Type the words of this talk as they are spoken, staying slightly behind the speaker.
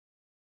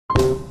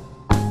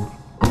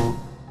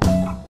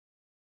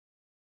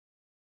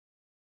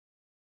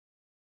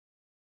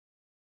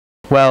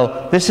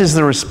Well, this is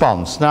the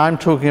response. Now I'm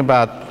talking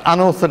about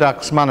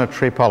unorthodox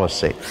monetary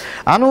policy.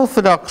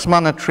 Unorthodox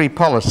monetary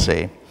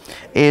policy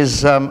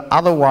is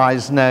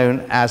otherwise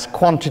known as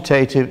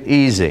quantitative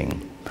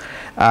easing.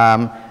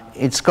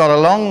 It's got a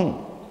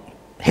long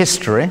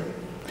history,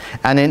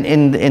 and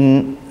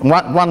in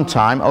one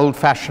time,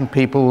 old-fashioned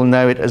people will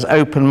know it as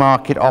open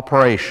market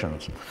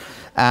operations.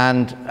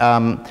 And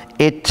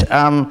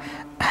the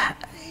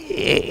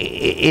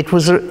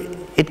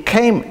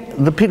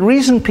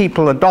reason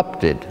people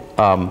adopted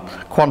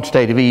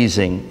quantitative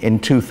easing in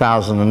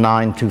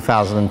 2009,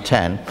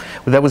 2010,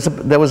 there was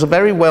a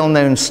very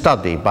well-known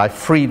study by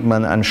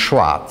Friedman and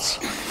Schwartz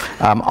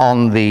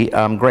on the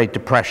Great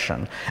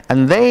Depression,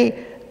 and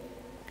they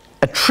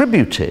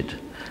attributed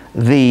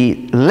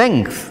the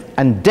length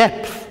and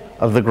depth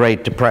of the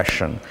Great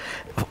Depression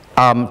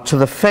to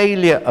the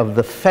failure of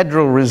the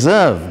Federal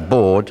Reserve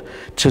Board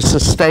to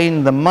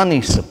sustain the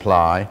money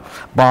supply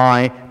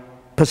by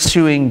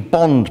pursuing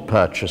bond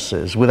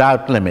purchases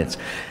without limits.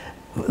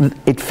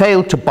 It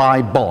failed to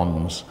buy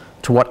bonds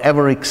to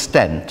whatever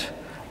extent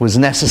was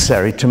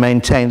necessary to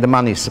maintain the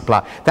money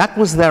supply. That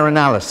was their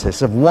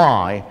analysis of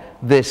why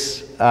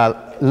this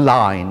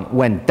line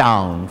went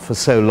down for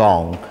so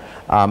long,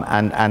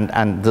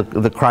 and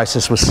the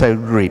crisis was so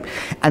deep.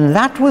 And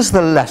that was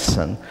the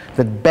lesson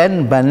that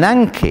Ben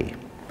Bernanke,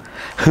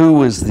 who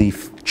was the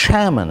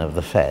chairman of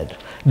the Fed,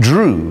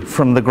 drew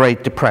from the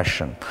Great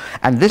Depression.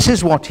 And this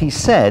is what he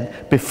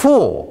said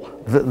before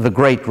the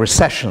Great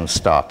Recession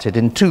started.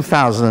 In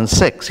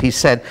 2006, he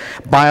said,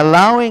 by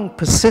allowing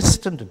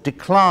persistent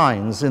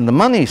declines in the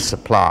money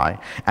supply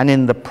and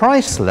in the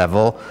price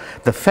level,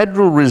 the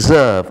Federal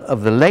Reserve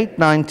of the late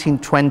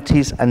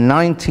 1920s and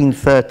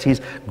 1930s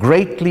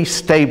greatly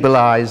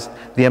stabilized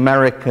the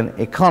American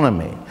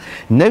economy.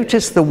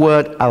 Notice the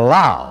word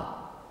allow.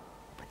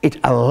 It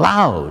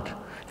allowed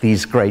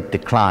these great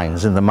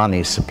declines in the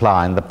money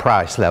supply and the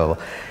price level.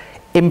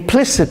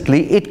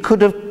 Implicitly, it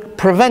could have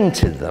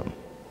prevented them.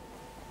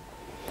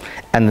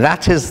 And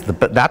that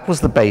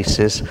was the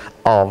basis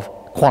of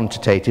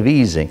quantitative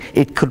easing.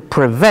 It could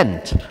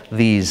prevent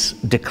these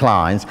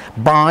declines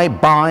by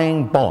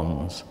buying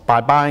bonds,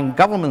 by buying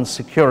government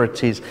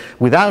securities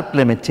without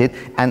limit,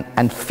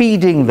 and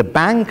feeding the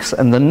banks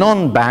and the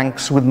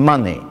non-banks with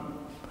money.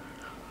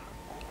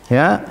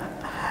 Yeah?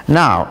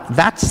 Now,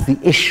 that's the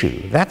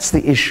issue. That's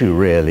the issue,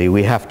 really,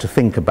 we have to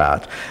think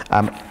about.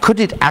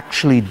 Could it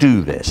actually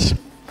do this?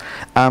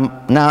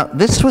 Now,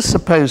 this was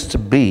supposed to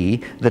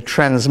be the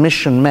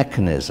transmission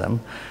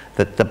mechanism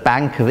that the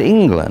Bank of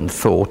England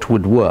thought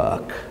would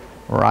work,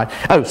 right?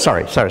 Oh,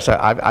 sorry,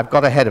 I've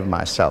got ahead of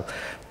myself.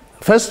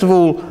 First of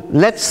all,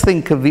 let's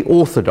think of the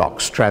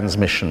orthodox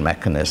transmission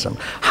mechanism.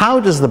 How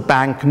does the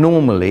bank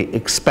normally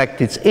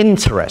expect its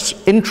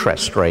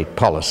interest rate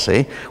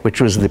policy, which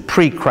was the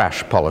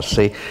pre-crash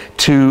policy,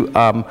 to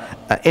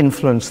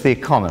influence the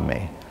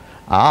economy?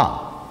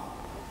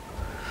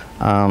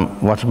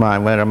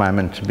 Where am I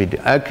meant to be?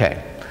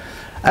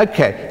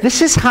 Okay,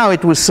 this is how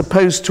it was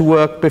supposed to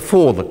work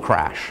before the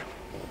crash.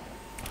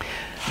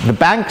 The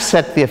bank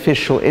set the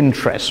official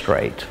interest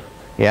rate,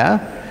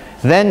 yeah?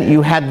 Then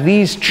you had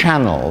these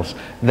channels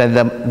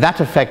that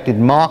affected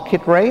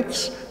market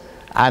rates,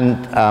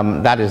 and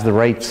that is the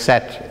rate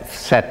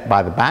set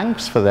by the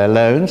banks for their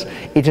loans.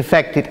 It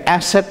affected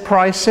asset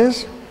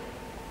prices,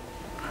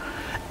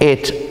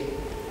 it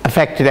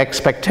affected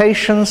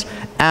expectations,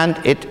 and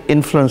it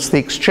influenced the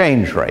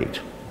exchange rate.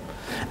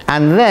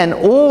 And then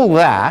all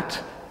that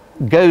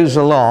goes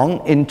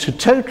along into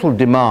total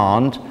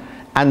demand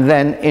and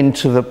then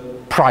into the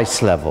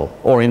price level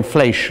or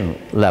inflation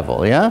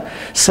level, yeah?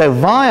 So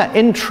via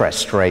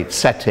interest rate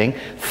setting,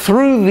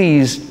 through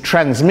these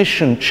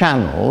transmission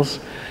channels,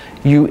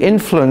 you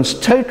influence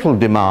total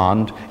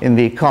demand in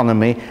the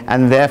economy,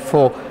 and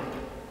therefore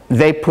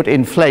they put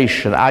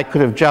inflation. I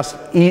could have just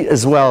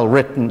as well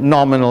written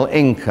nominal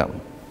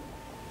income,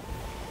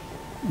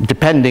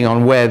 depending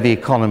on where the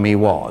economy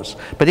was.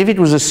 But if it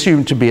was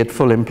assumed to be at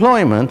full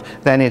employment,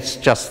 then it's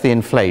just the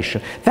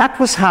inflation. That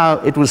was how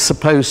it was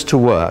supposed to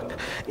work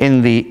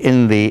in the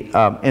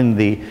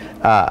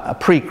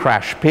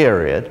pre-crash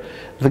period.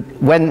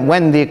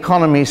 When the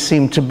economy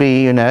seemed to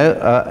be, you know,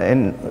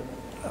 in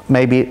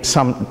maybe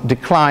some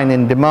decline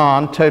in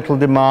demand, total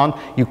demand,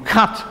 you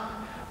cut.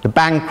 The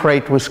bank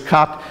rate was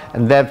cut,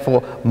 and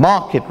therefore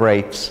market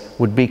rates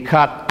would be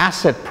cut,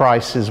 asset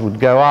prices would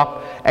go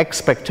up,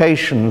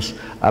 expectations,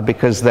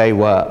 because they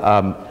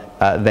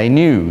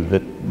knew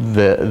that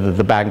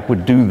the bank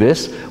would do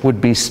this,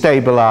 would be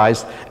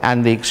stabilized,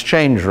 and the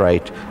exchange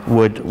rate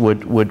would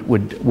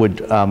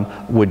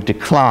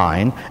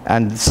decline,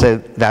 and so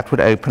that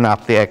would open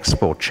up the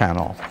export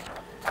channel.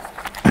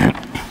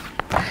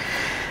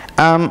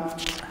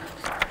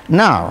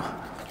 Now,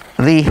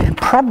 the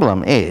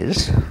problem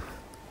is,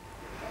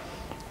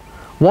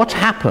 what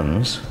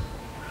happens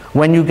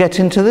when you get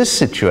into this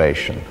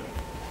situation?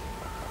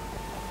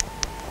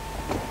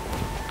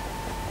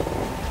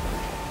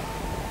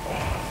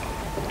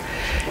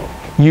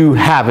 You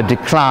have a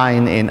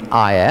decline in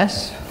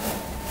IS,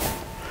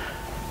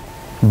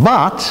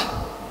 but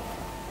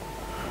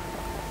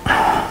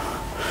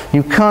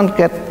You can't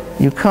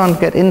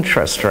get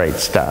interest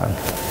rates down.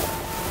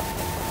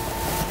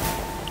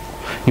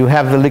 You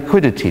have the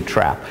liquidity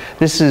trap.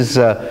 This is,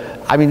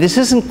 I mean, this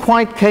isn't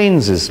quite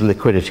Keynes's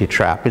liquidity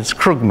trap, it's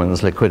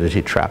Krugman's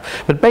liquidity trap.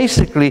 But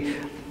basically,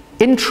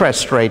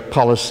 interest rate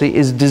policy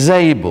is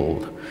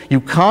disabled. You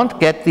can't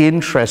get the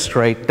interest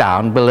rate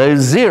down below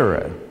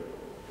 0.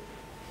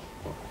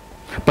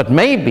 But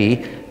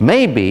maybe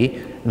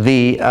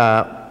the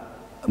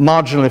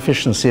marginal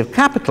efficiency of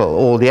capital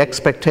or the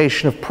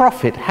expectation of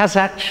profit has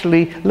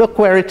actually, look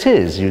where it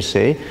is, you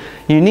see.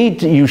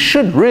 You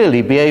should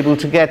really be able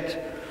to get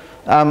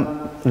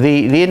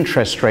the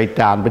interest rate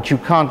down, but you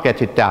can't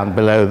get it down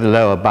below the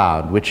lower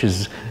bound, which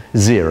is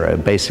 0,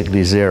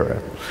 basically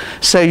 0.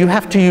 So you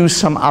have to use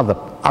some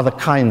other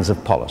kinds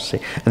of policy,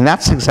 and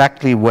that's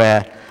exactly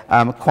where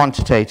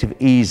quantitative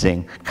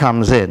easing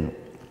comes in.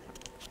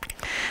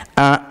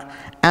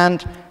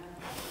 And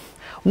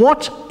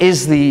what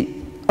is the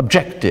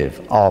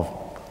objective of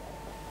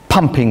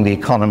pumping the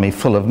economy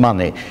full of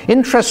money?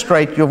 Interest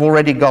rate you've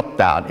already got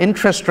down.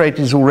 Interest rate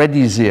is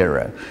already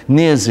 0,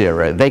 near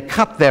 0. They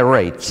cut their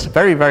rates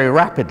very, very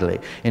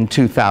rapidly in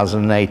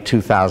 2008,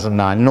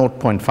 2009,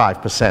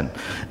 0.5%,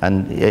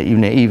 and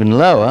even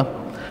lower,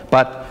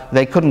 but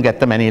they couldn't get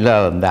them any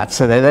lower than that.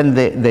 So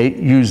they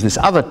used this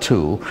other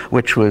tool,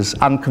 which was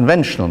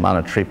unconventional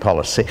monetary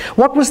policy.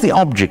 What was the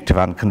object of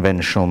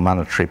unconventional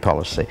monetary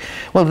policy?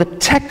 Well, the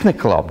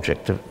technical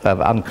object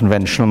of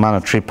unconventional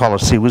monetary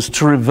policy was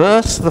to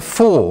reverse the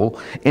fall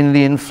in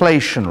the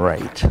inflation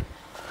rate.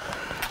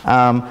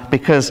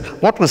 Because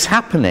what was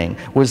happening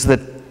was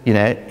that,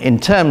 in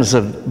terms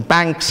of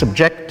banks'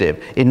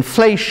 objective,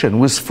 inflation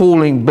was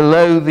falling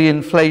below the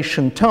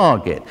inflation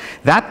target.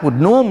 That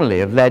would normally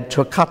have led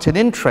to a cut in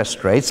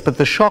interest rates, but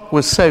the shock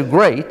was so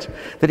great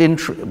that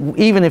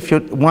even if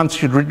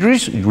once you'd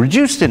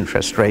reduced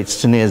interest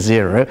rates to near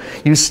 0,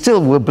 you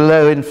still were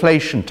below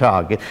inflation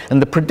target.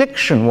 And the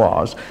prediction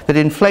was that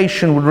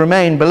inflation would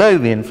remain below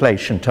the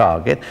inflation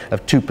target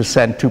of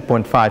 2%,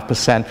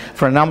 2.5%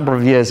 for a number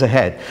of years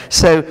ahead.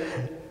 So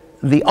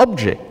the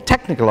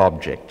technical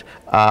object,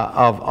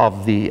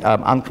 of the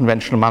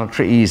unconventional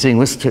monetary easing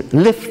was to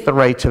lift the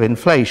rate of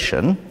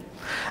inflation,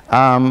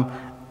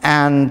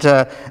 and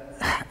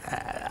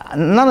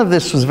none of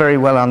this was very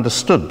well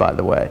understood, by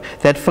the way.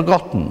 They'd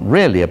forgotten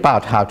really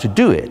about how to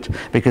do it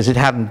because it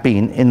hadn't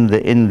been in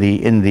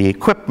the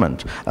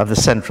equipment of the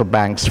central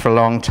banks for a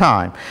long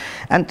time.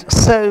 And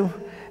so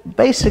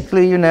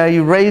basically,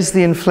 you raise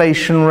the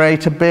inflation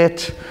rate a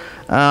bit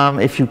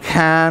if you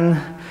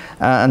can,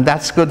 and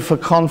that's good for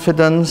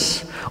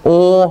confidence,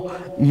 or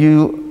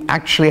you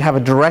actually have a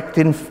direct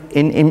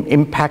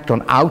impact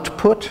on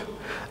output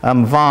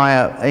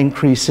via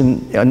increase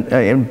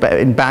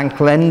in bank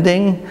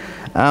lending.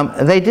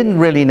 They didn't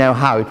really know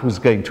how it was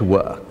going to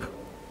work,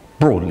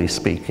 broadly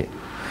speaking,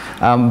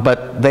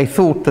 but they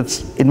thought that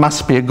it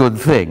must be a good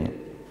thing.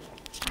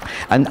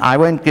 And I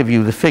won't give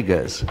you the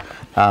figures,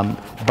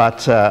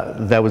 but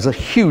there was a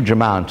huge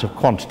amount of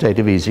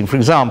quantitative easing. For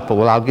example,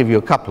 well, I'll give you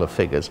a couple of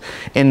figures.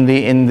 In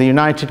the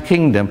United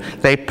Kingdom,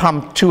 they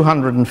pumped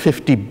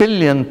 £250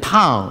 billion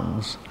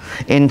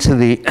into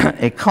the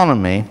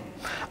economy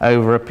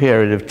over a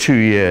period of 2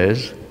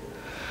 years.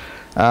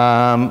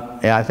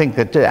 I think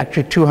that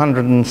actually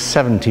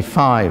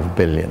 £275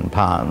 billion.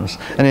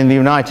 And in the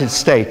United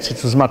States,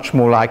 it was much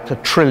more like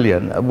 $1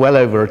 trillion, well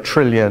over $1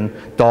 trillion.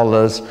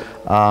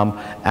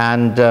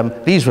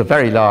 These were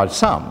very large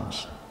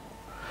sums.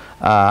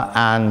 Well,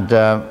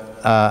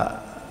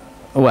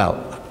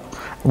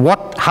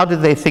 how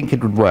did they think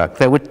it would work?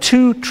 There were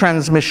 2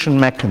 transmission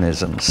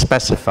mechanisms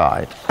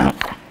specified.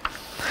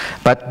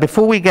 But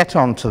before we get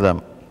on to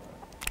them,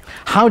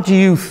 how do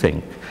you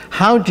think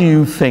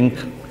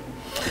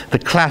the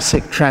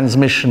classic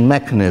transmission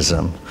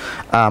mechanism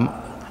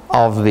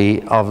of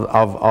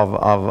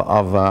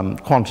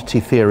quantity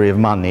theory of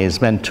money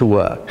is meant to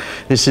work?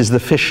 This is the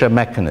Fisher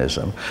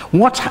mechanism.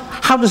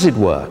 How does it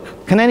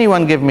work? Can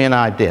anyone give me an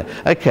idea?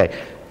 Okay,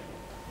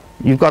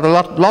 you've got a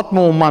lot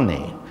more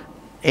money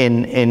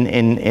in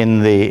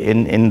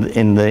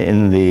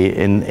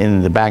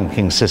the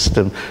banking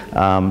system,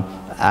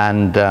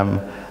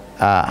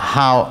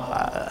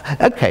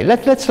 okay,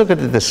 let's look at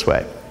it this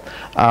way.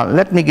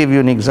 Let me give you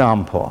an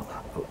example.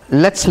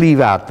 Let's leave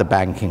out the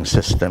banking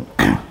system.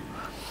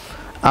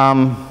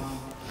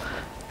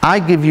 I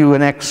give you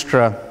an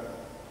extra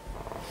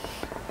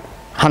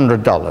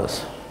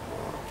 $100.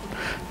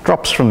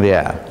 Drops from the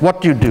air.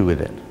 What do you do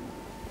with it?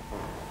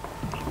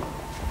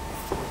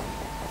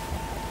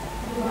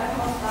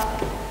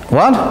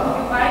 What? You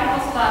buy more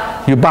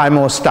stuff. You buy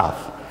more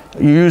stuff.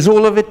 You use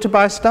all of it to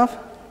buy stuff?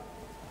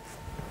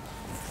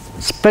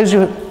 Suppose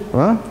you...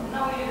 Huh?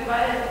 No, you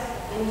divide it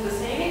into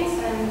savings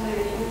and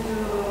into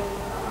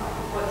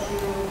what you...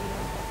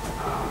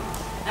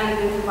 and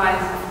into buying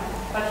something.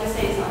 But you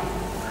save something.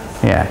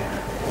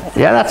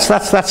 Yeah,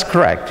 that's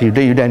correct.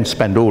 You don't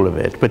spend all of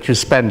it, but you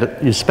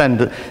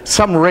spend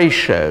some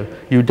ratio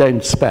you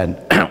don't spend.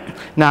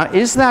 Now,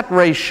 is that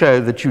ratio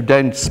that you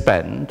don't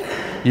spend,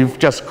 you've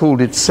just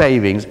called it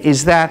savings,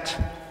 is that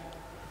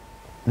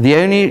the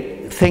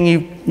only thing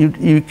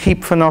you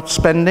keep for not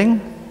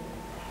spending?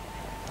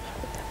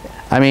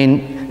 I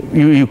mean,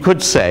 you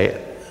could say,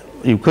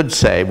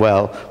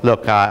 well,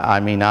 look, I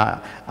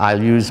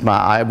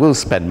will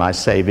spend my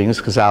savings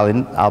because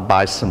I'll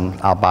buy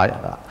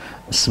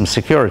some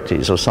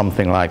securities or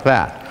something like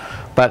that.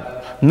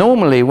 But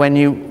normally, when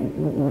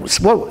you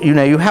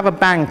have a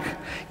bank,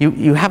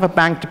 you have a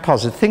bank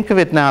deposit. Think of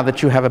it now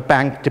that you have a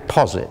bank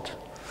deposit,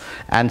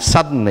 and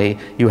suddenly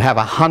you have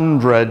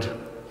 100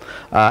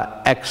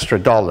 extra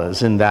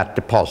dollars in that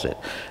deposit.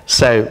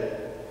 So,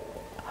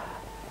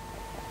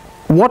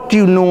 why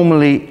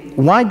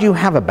do you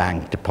have a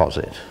bank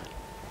deposit?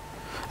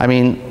 I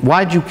mean,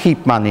 why do you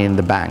keep money in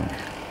the bank?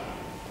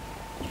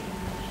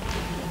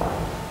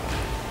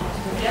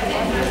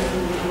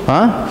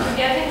 Huh?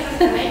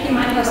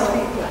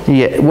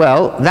 Yeah,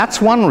 well,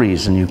 that's one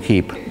reason you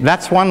keep.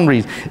 That's one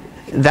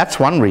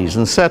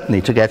reason,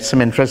 certainly, to get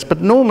some interest.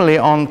 But normally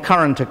on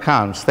current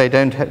accounts, they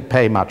don't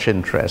pay much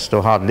interest,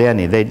 or hardly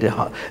any.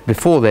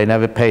 Before, they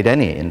never paid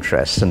any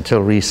interest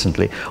until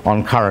recently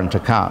on current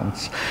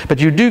accounts. But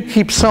you do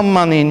keep some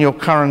money in your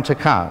current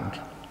account,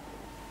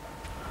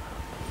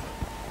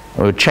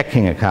 or a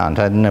checking account.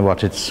 I don't know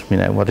what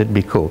what it'd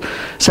be called.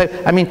 So,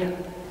 I mean,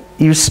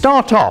 you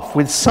start off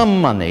with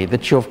some money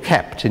that you've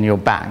kept in your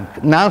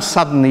bank. Now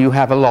suddenly you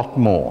have a lot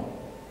more.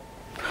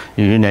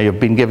 You've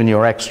been given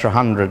your extra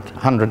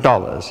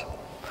 $100.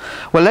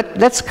 Well,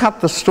 let's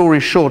cut the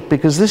story short,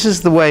 because this is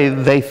the way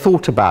they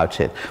thought about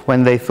it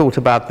when they thought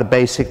about the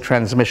basic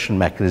transmission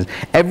mechanism.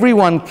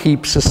 Everyone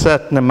keeps a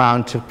certain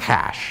amount of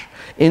cash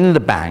in the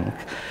bank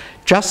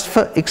just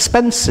for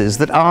expenses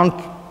that aren't,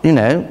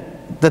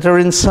 that are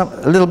in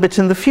a little bit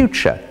in the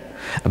future.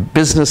 A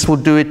business will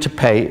do it to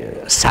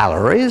pay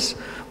salaries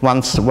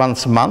once a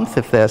month,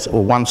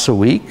 or once a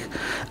week,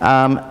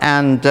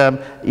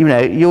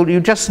 you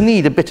just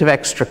need a bit of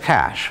extra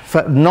cash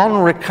for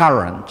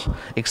non-recurrent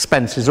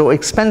expenses, or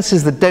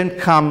expenses that don't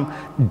come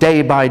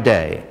day by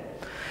day.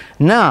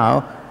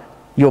 Now,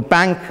 your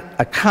bank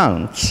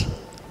accounts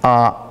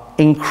are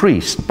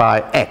increased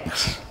by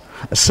X,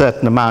 a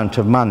certain amount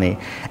of money,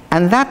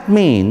 and that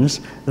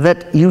means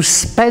that you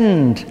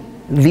spend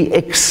the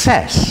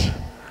excess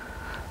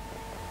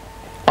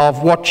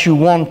of what you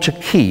want to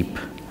keep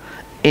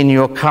in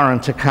your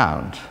current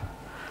account.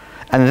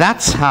 And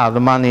that's how the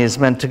money is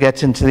meant to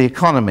get into the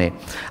economy.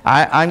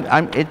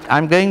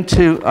 I'm going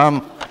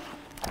to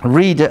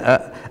read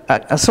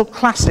a sort of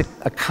classic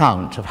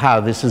account of how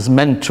this is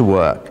meant to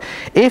work.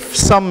 If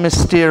some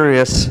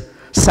mysterious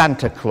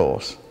Santa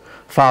Claus,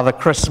 Father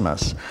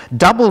Christmas,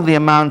 doubled the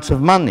amount of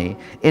money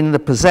in the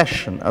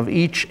possession of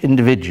each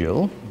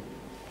individual,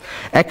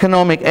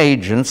 economic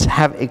agents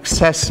have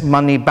excess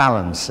money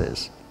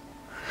balances.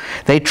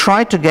 They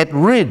try to get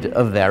rid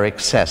of their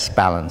excess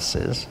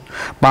balances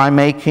by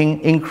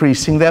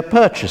increasing their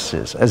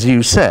purchases, as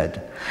you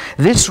said.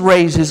 This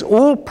raises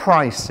all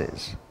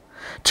prices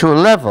to a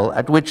level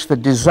at which the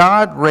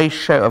desired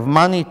ratio of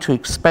money to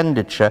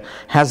expenditure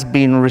has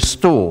been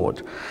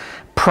restored.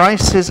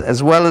 Prices,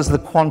 as well as the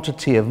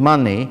quantity of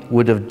money,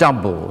 would have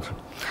doubled.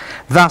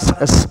 Thus,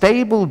 a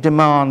stable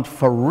demand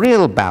for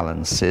real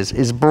balances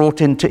is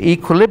brought into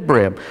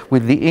equilibrium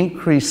with the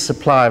increased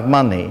supply of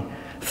money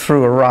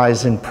through a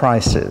rise in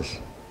prices.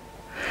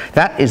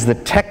 That is the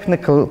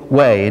technical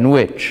way in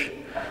which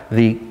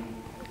the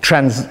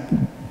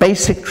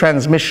basic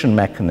transmission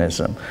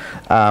mechanism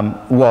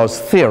was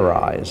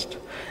theorized.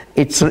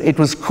 It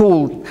was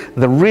called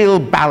the real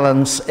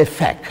balance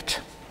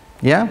effect.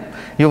 Yeah?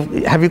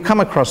 Have you come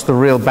across the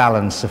real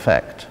balance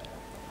effect?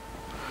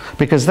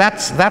 Because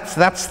that's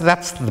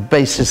the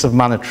basis of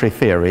monetary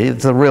theory.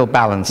 It's the real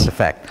balance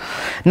effect.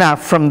 Now,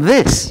 from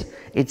this,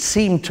 it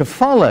seemed to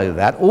follow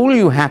that all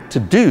you had to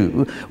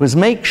do was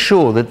make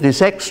sure that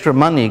this extra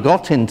money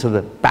got into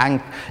the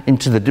bank,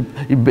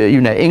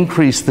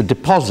 increase the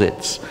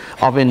deposits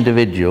of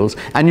individuals,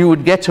 and you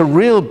would get a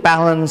real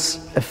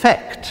balance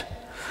effect.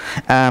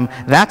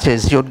 That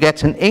is, you'd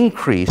get an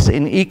increase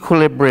in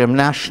equilibrium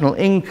national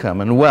income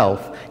and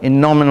wealth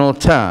in nominal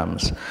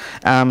terms.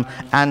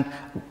 And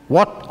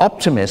what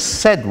optimists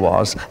said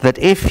was that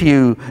if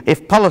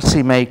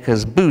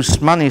policymakers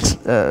boost money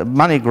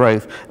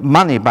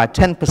by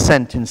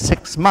 10% in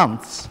 6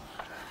 months,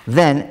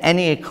 then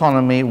any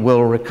economy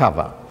will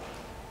recover.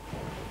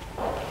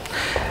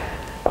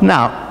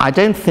 Now, I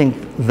don't think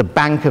the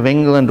Bank of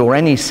England or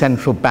any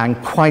central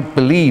bank quite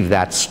believe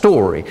that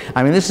story.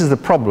 I mean, this is the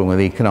problem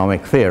with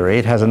economic theory.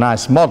 It has a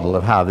nice model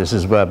of how this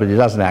is worked, but it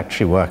doesn't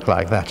actually work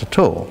like that at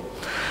all.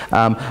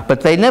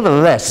 But they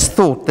nevertheless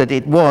thought that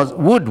it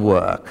would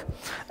work.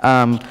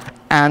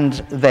 And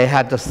they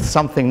had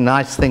something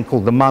nice thing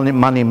called the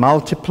money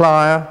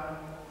multiplier,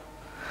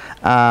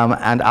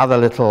 and other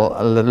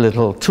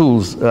little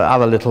tools,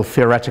 other little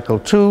theoretical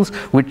tools,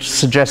 which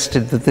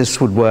suggested that this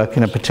would work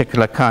in a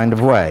particular kind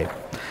of way.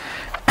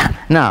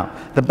 Now,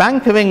 the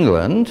Bank of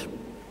England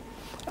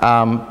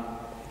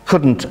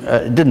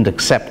didn't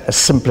accept a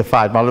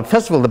simplified model.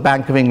 First of all, the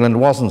Bank of England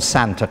wasn't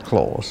Santa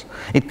Claus.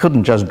 It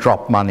couldn't just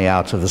drop money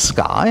out of the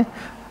sky.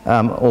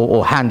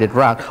 or hand it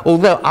round.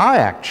 Although I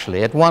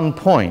actually, at one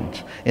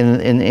point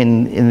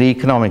in the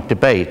economic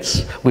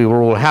debates we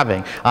were all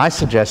having, I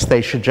suggest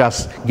they should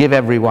just give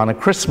everyone a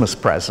Christmas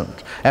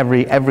present,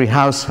 every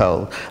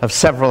household, of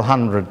several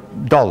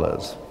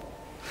 $100s.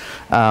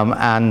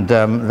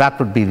 That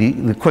would be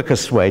the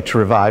quickest way to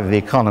revive the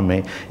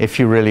economy if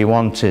you really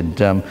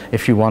wanted,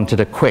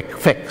 a quick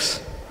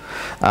fix.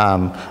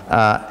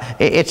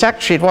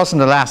 It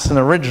wasn't, alas, an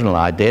original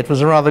idea. It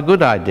was a rather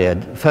good idea,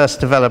 first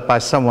developed by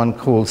someone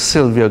called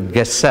Silvio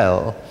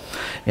Gesell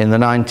in the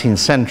 19th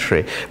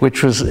century,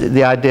 which was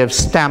the idea of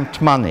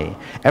stamped money.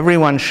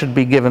 Everyone should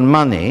be given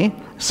money,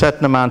 a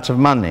certain amount of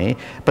money,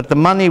 but the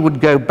money would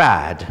go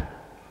bad.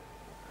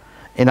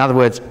 In other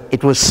words,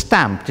 it was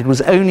stamped. It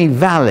was only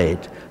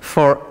valid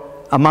for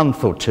a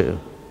month or two.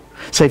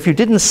 So if you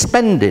didn't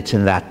spend it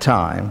in that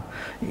time,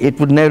 it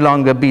would no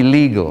longer be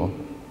legal.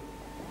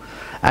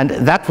 And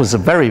that was a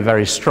very,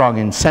 very strong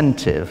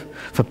incentive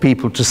for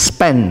people to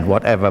spend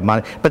whatever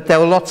money. But there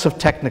were lots of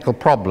technical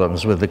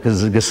problems with the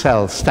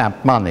Gesell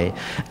stamped money,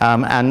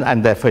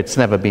 and therefore it's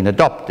never been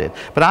adopted.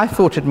 But I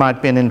thought it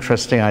might be an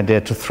interesting idea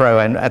to throw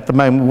in at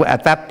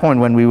that point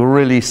when we were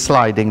really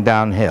sliding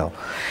downhill.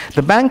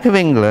 The Bank of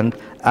England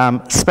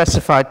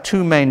specified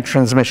two main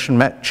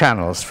transmission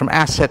channels from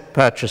asset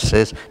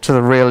purchases to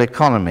the real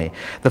economy.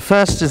 The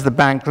first is the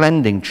bank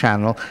lending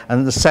channel,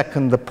 and the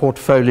second the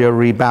portfolio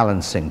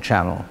rebalancing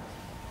channel.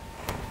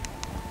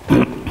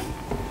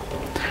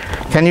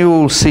 Can you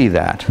all see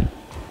that?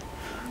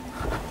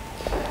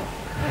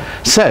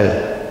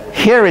 So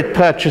here it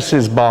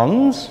purchases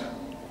bonds,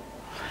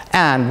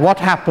 and what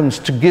happens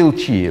to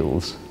gilt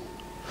yields?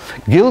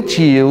 Gilt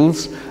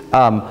yields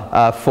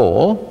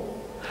fall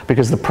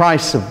because the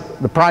price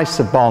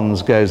of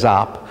bonds goes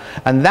up,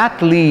 and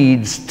that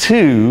leads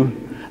to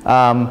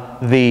that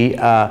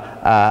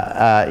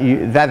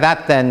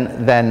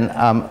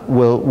then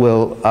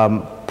will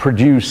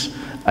produce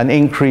an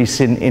increase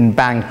in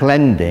bank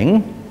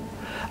lending,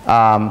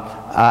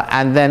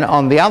 and then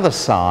on the other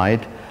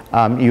side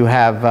you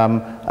have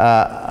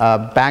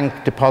bank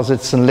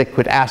deposits and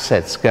liquid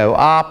assets go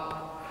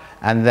up,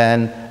 and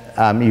then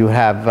you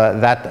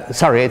have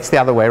sorry, it's the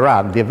other way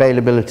around. The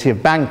availability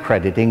of bank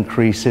credit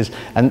increases,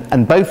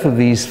 and both of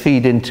these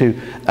feed into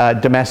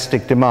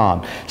domestic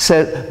demand.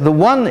 So the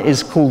one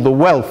is called the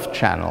wealth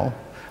channel,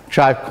 which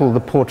I've called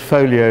the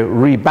portfolio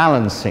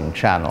rebalancing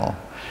channel,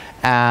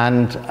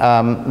 and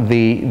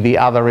the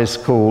other is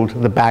called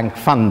the bank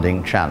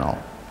funding channel.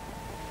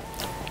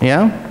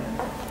 Yeah?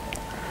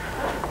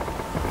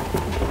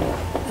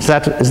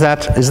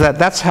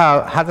 That's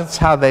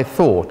how they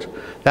thought.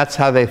 That's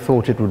how they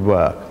thought it would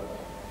work.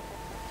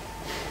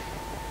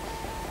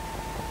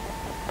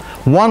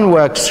 One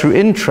works through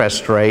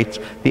interest rates,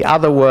 the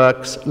other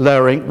works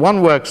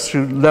one works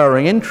through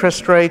lowering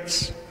interest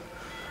rates,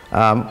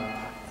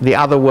 the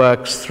other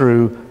works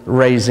through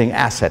raising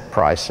asset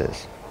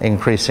prices,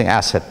 increasing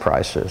asset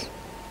prices.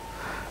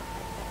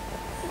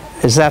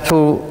 Is that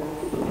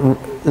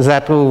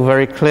all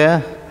very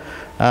clear?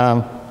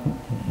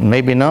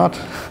 Maybe not,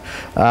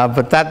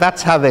 but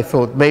that's how they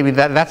thought. Maybe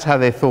that's how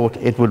they thought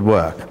it would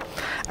work.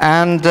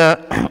 And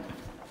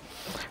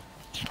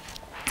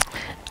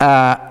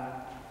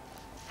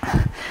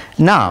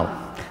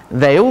now,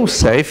 they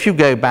also, if you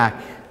go back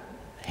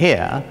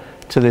here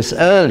to this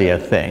earlier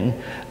thing,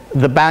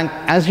 the bank,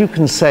 as you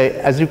can see,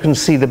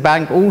 the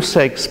bank also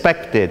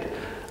expected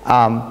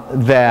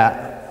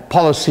their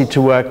policy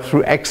to work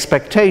through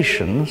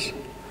expectations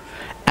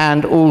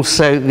and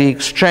also the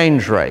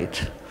exchange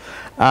rate.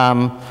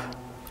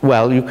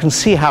 Well, you can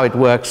see how it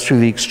works through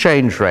the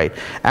exchange rate.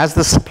 As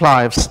the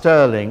supply of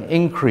sterling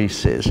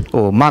increases,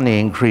 or money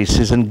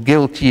increases, and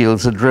gilt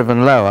yields are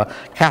driven lower,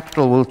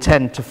 capital will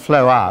tend to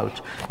flow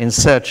out in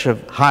search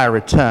of higher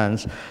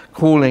returns,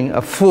 causing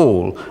a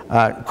fall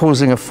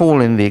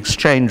in the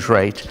exchange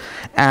rate.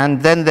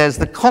 And then there's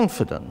the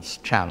confidence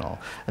channel.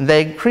 And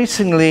they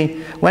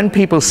increasingly, when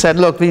people said,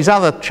 look, these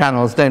other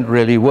channels don't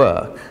really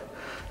work,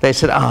 they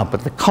said,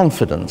 but the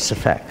confidence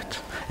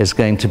effect is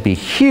going to be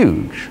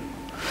huge.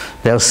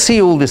 They'll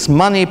see all this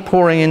money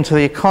pouring into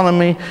the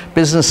economy.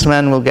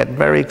 Businessmen will get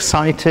very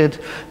excited.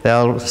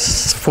 They'll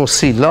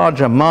foresee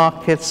larger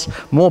markets,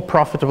 more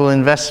profitable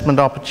investment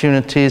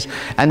opportunities.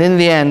 And in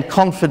the end,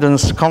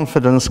 confidence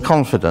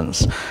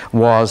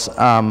was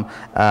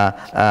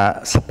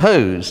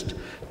supposed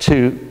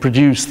to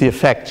produce the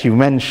effect you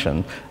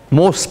mentioned,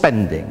 more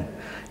spending.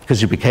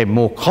 Because you became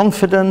more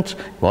confident,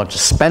 you want to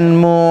spend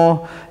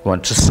more, you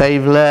want to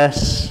save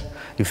less,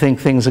 you think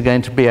things are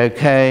going to be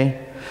okay.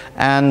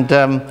 And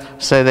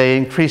so they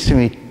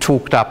increasingly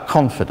talked up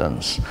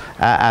confidence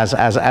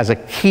as a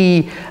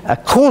key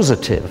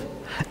causative,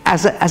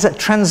 as a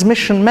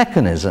transmission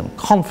mechanism,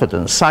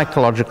 confidence,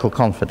 psychological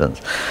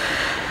confidence.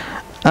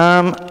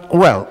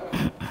 Well,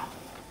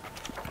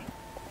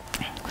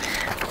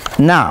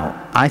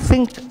 now, I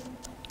think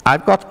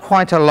I've got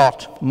quite a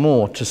lot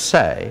more to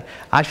say.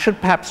 I should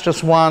perhaps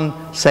just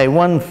say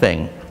one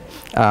thing,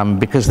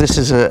 because this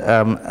is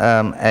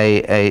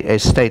a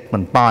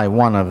statement by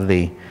one of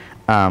the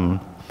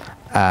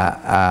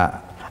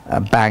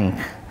bank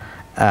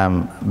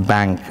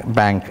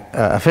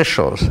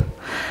officials.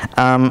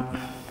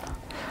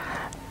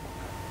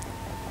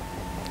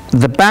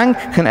 The bank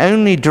can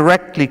only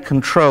directly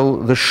control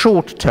the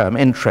short-term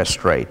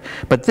interest rate,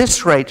 but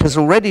this rate has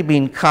already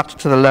been cut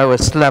to the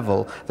lowest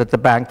level that the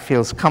bank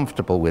feels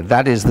comfortable with,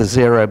 that is the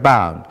zero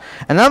bound.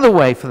 Another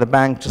way for the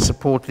bank to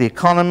support the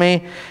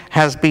economy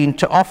has been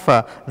to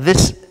offer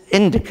this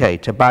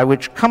indicator by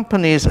which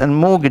companies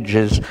and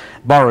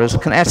borrowers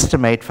can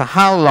estimate for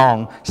how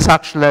long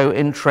such low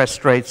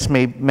interest rates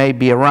may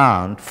be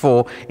around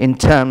for in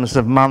terms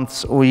of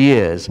months or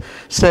years.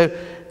 So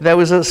there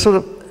was a sort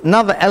of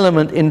another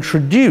element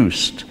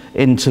introduced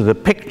into the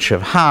picture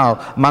of how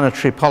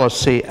monetary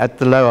policy at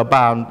the lowest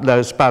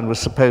bound was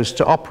supposed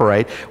to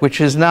operate, which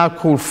is now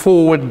called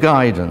forward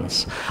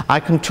guidance.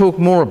 I can talk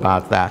more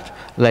about that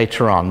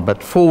later on,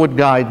 but forward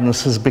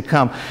guidance has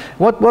become,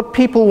 what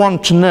people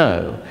want to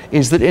know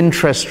is that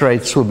interest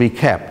rates will be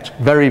kept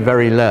very,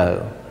 very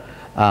low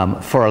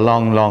for a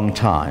long, long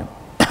time.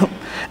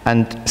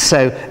 And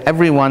so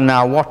everyone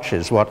now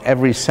watches what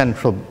every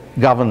central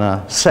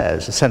governor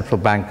says, a central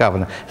bank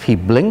governor. If he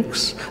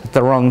blinks at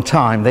the wrong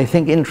time, they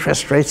think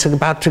interest rates are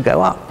about to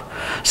go up.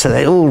 So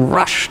they all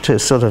rush to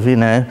sort of,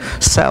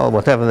 sell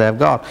whatever they've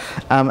got.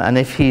 And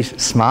if he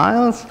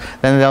smiles,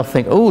 then they'll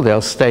think, oh,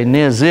 they'll stay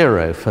near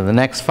zero for the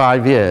next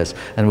 5 years,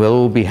 and we'll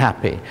all be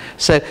happy.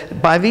 So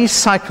by these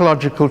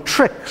psychological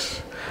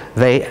tricks,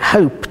 they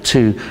hope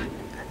to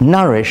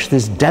nourish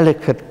this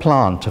delicate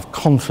plant of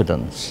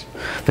confidence,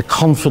 the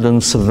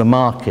confidence of the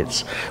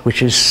markets,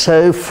 which is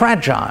so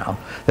fragile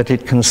that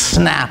it can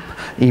snap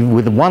even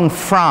with one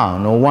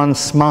frown or one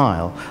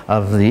smile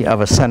of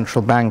a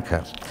central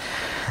banker.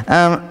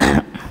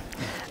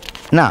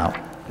 Now,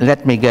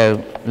 let me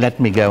go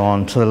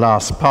on to the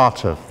last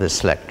part of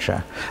this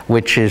lecture,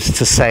 which is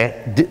to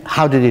say,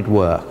 how did it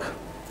work?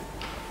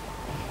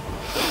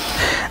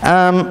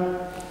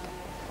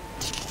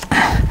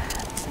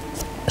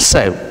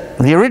 So,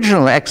 the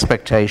original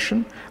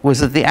expectation was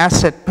that the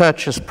asset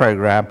purchase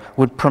program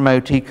would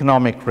promote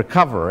economic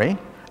recovery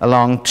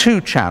along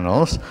two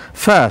channels.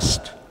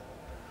 First,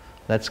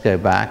 let's go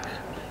back,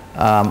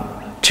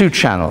 two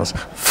channels.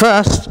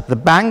 First, the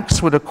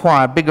banks would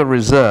acquire bigger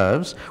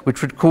reserves,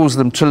 which would cause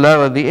them to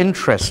lower the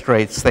interest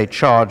rates they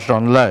charged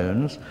on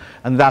loans,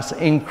 and thus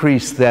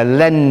increase their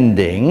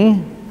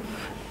lending.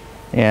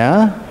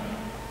 Yeah?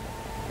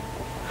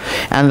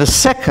 And the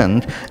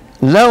second,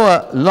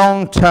 lower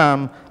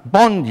long-term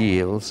bond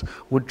yields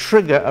would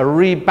trigger a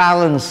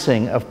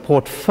rebalancing of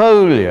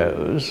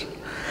portfolios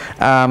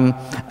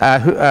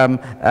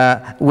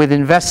with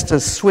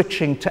investors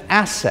switching to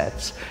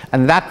assets,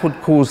 and that would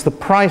cause the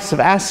price of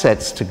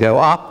assets to go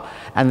up,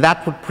 and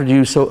that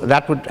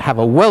would have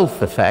a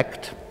wealth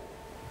effect,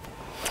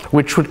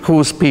 which would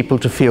cause people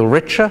to feel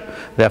richer,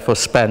 therefore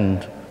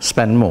spend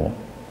more.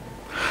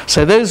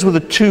 So those were the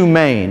two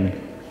main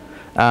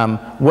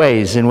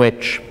ways in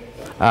which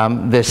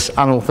this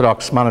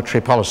unorthodox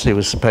monetary policy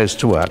was supposed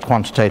to work,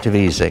 quantitative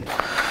easing.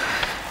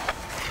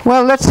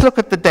 Well, let's look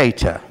at the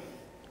data.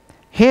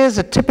 Here's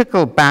a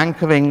typical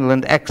Bank of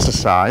England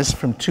exercise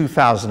from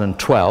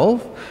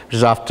 2012, which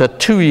is after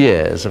 2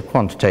 years of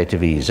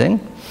quantitative easing,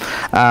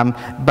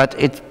 but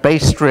it's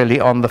based really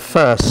on the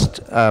first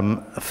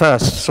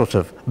sort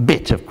of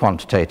bit of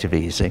quantitative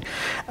easing.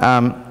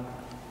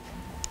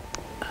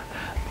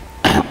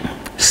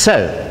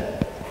 So,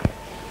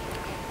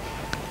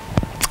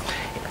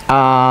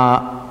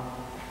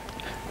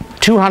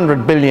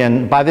 200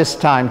 billion, by this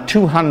time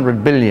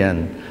 200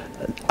 billion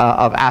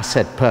of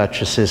asset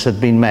purchases had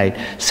been made.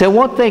 So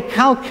what they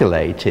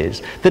calculate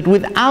is that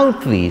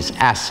without these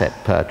asset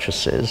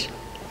purchases,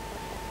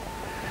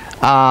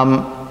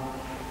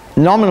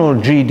 nominal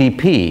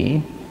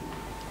GDP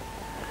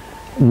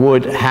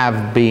would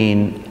have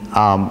been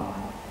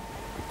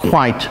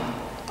quite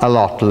a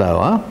lot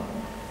lower,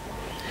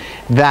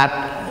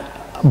 that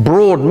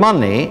broad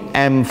money,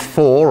 M4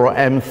 or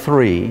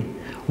M3,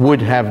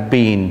 would have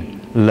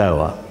been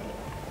lower.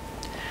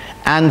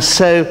 And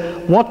so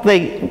what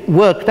they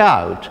worked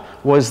out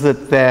was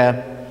that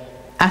their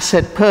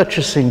asset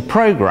purchasing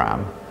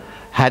program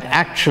had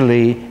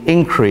actually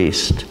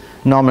increased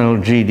nominal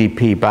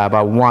GDP by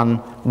about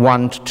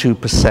 1 to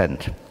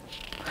 2%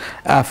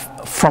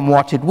 from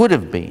what it would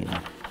have been.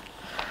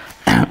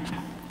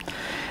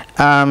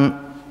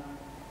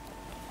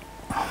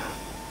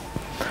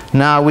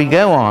 Now we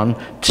go on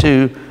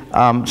to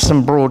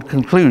some broad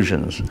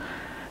conclusions.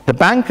 The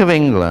Bank of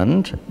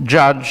England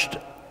judged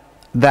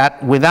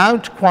that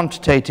without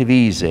quantitative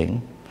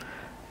easing,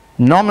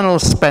 nominal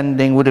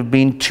spending would have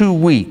been too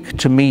weak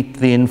to meet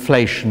the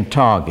inflation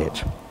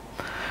target.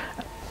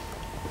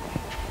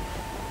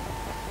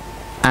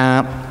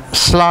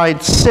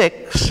 Slide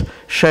 6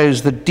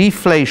 shows that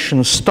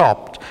deflation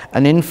stopped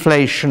and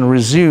inflation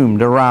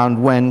resumed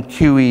around when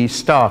QE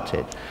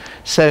started.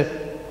 So,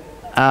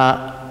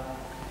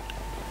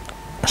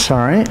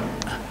 sorry.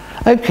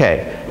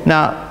 Okay,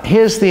 now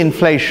here's the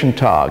inflation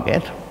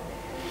target.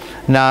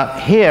 Now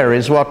here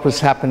is what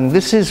was happening.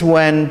 This is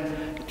when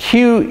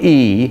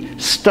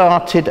QE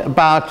started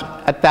about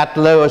at that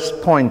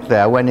lowest point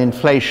there when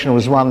inflation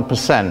was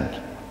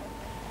 1%.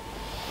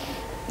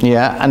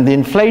 Yeah, and the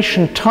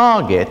inflation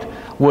target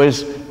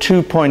was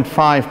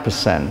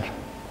 2.5%.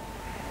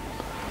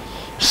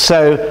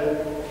 So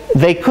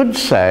they could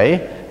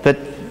say that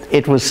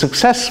it was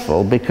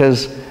successful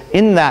because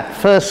in that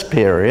first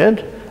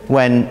period,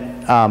 when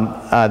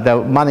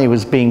the money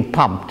was being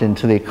pumped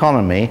into the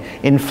economy,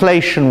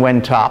 inflation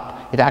went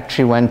up. It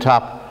actually went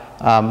up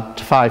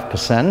to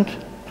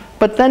 5%.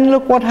 But then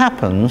look what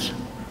happens.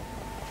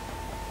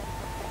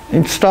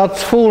 It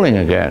starts falling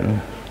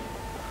again.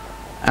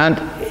 And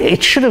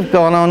it should have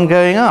gone on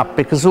going up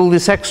because all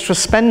this extra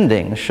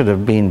spending should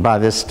have been by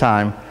this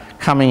time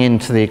coming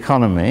into the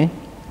economy.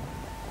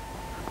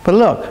 But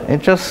look,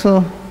 it just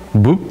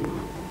boop.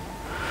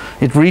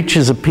 It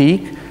reaches a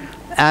peak,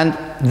 and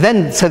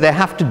then so they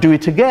have to do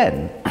it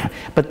again.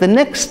 But the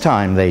next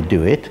time they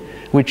do it,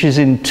 which is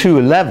in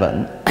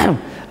 2011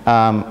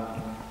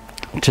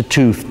 to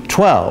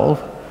 2012,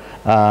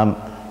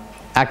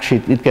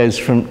 actually it goes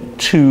from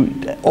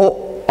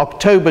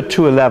October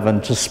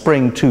 2011 to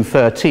spring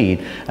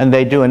 2013, and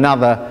they do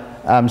another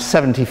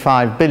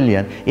 75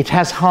 billion. It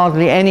has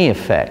hardly any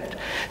effect.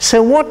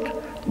 So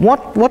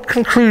what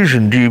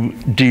conclusion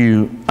do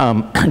you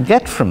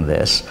get from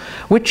this?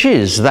 Which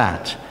is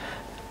that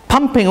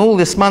pumping all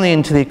this money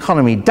into the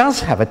economy does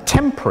have a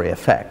temporary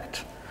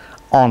effect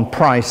on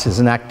prices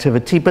and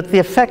activity, but the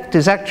effect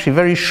is actually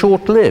very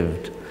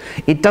short-lived.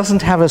 It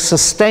doesn't have a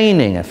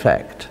sustaining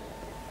effect.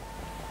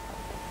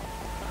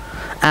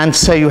 And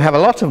so you have a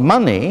lot of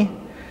money,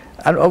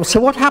 and so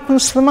what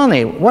happens to the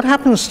money? What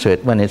happens to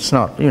it when it's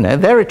not, you know,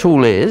 there it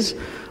all is.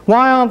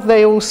 Why aren't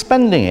they all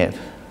spending it?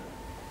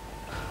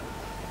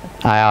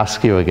 I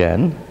ask you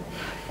again.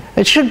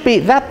 It should be,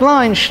 that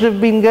line should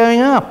have been going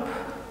up.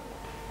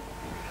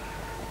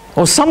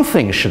 Or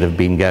something should have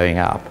been going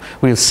up.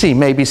 We'll see,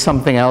 maybe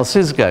something else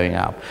is going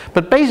up.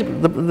 But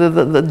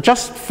basically,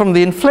 just from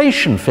the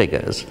inflation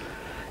figures,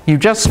 you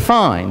just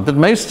find that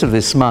most of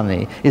this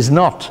money is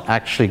not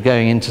actually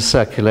going into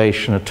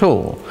circulation at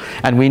all.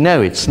 And we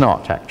know it's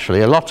not,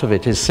 actually. A lot of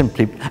it is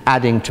simply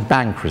adding to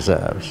bank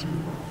reserves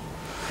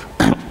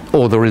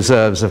or the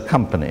reserves of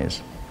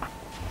companies.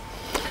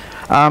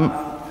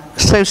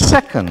 So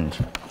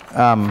second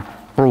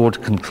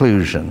broad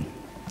conclusion.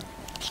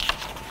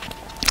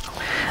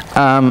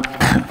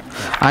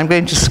 I'm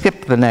going to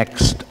skip the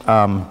next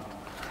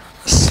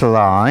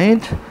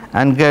slide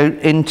and go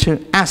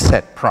into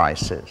asset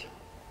prices.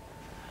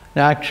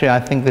 Now, actually, I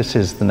think this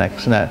is the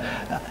next. No.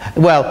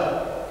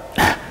 Well,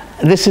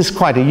 this is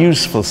quite a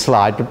useful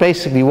slide, but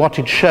basically what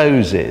it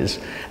shows is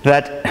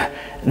that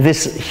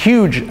this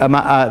huge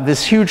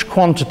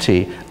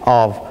quantity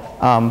of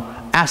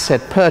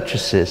asset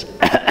purchases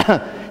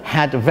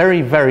had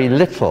very, very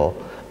little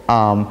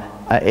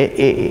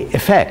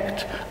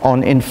effect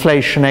on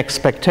inflation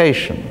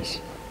expectations.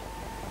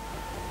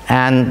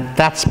 And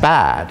that's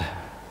bad.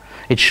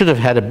 It should have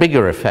had a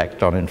bigger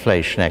effect on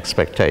inflation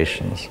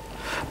expectations,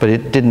 but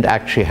it didn't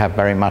actually have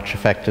very much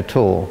effect at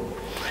all.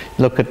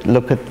 Look at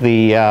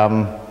the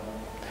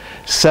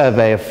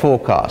survey of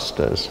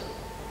forecasters.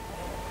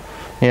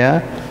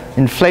 Yeah?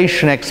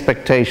 Inflation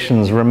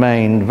expectations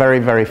remained very,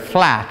 very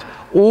flat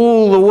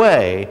all the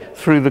way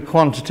through the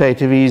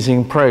quantitative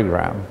easing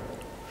program,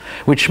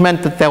 which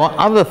meant that there were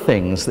other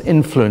things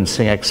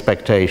influencing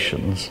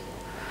expectations,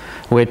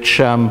 which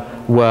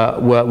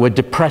were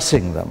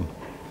depressing them.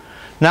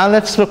 Now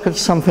let's look at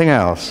something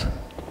else.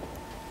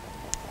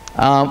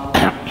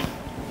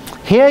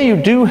 Here you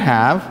do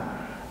have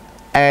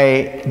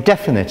a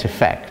definite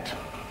effect,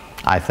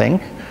 I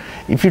think.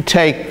 If you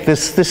take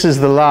this, this is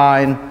the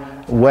line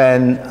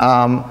when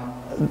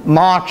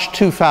March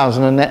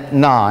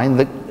 2009,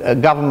 the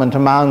government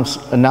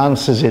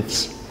announces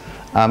its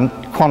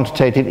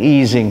quantitative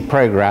easing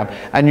program,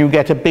 and you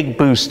get a big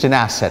boost in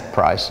asset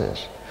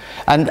prices.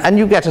 And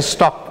you get a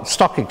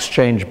stock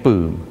exchange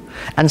boom.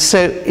 And so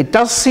it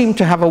does seem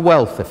to have a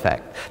wealth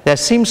effect. There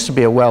seems to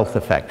be a wealth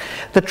effect.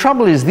 The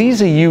trouble is,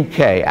 these are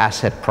UK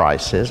asset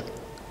prices.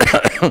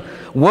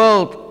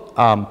 World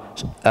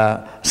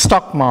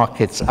stock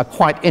markets are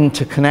quite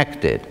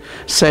interconnected.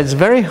 So it's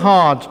very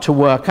hard to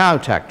work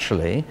out,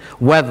 actually,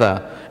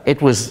 whether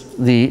it was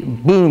the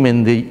boom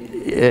in the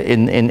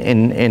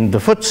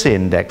FTSE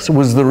index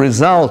was the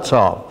result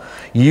of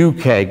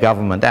UK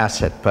government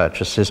asset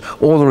purchases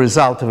or the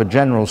result of a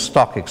general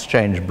stock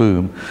exchange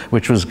boom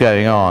which was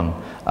going on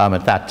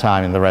at that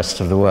time in the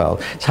rest of the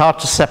world. It's hard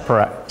to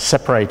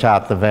separate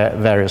out the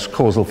various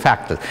causal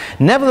factors.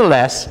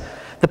 Nevertheless,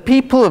 the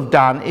people have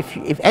done,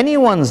 if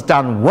anyone's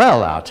done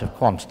well out of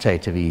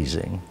quantitative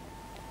easing,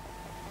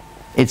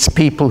 it's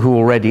people who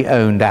already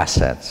owned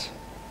assets.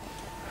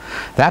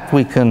 That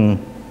we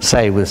can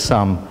say with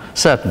some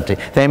certainty.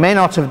 They may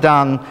not have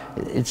done,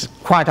 it's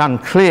quite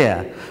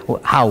unclear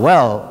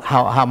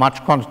how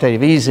much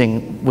quantitative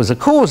easing was a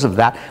cause of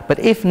that, but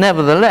if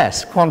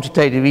nevertheless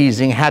quantitative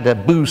easing had a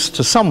boost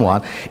to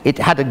someone, it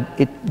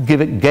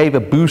gave a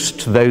boost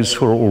to those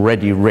who are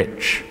already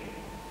rich.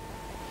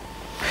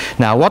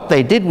 Now, what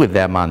they did with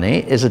their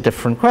money is a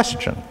different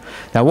question.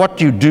 Now, what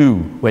do you do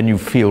when you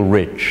feel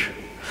rich?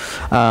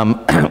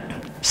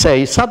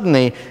 Say,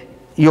 suddenly,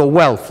 your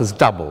wealth has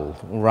doubled,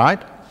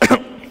 right?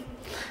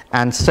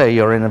 And say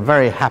you're in a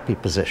very happy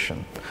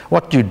position.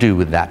 What do you do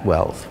with that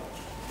wealth?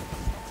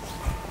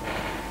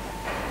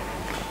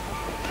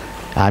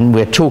 And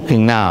we're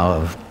talking now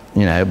of,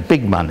 you know,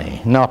 big money,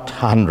 not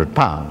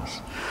 £100.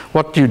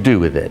 What do you do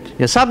with it?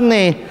 You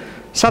suddenly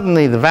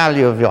the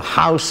value of your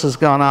house has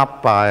gone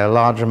up by a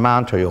large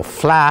amount, or your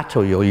flat,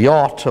 or your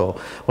yacht, or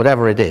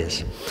whatever it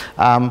is.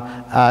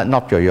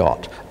 Not your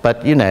yacht,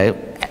 but, you know,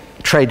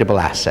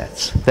 tradable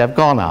assets. They've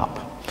gone up.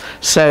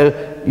 So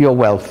you're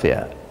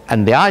wealthier.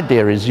 And the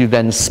idea is you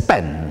then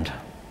spend.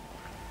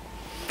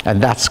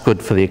 And that's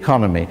good for the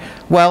economy.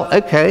 Well,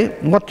 okay,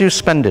 what do you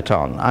spend it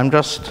on? I'm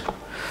just...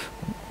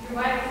 You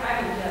buy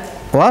private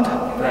jets. What? You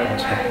buy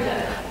private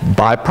jets.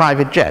 Buy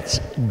private jets.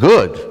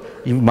 Good.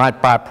 You might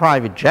buy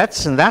private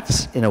jets, and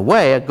that's, in a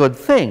way, a good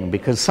thing,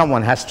 because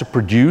someone has to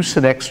produce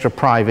an extra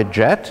private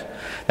jet.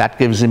 That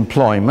gives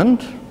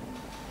employment.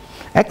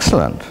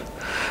 Excellent.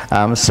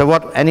 So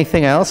what?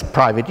 Anything else?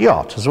 Private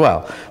yacht as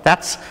well.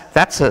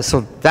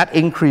 That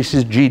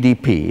increases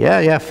GDP.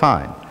 Yeah,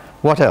 fine.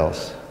 What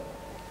else?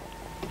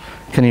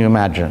 Can you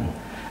imagine?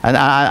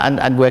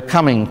 And we're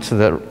coming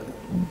to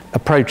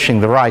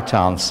approaching the right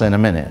answer in a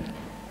minute.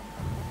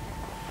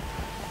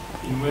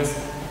 Invest.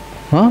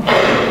 Huh?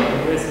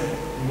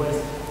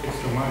 Invest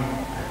extra money.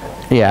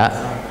 Yeah.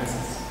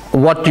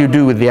 What do you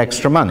do with the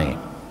extra money?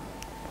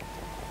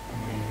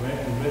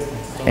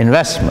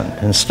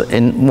 Investment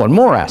in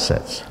more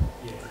assets.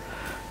 Yes.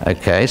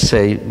 Okay,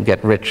 so you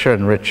get richer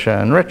and richer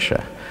and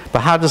richer. But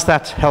how does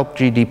that help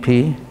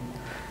GDP?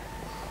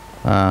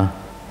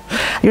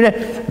 You know,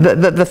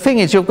 the thing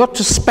is, you've got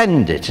to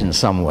spend it in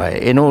some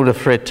way in order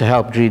for it to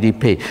help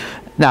GDP.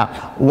 Now,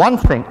 one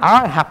thing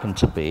I happen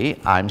to be,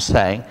 I'm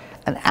saying,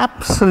 an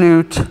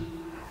absolute,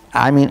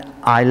 I mean,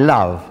 I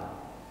love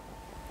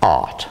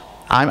art.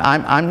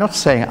 I'm not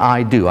saying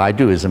I do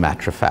as a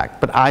matter of fact,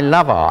 but I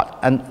love art.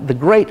 And the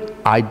great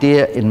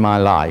idea in my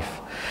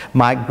life,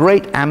 my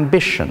great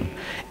ambition,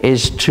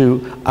 is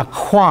to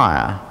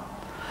acquire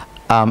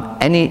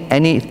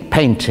any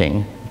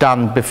painting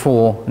done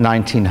before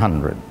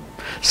 1900.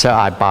 So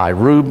I buy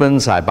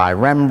Rubens, I buy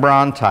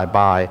Rembrandt, I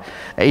buy,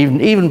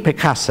 even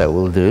Picasso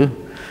will do.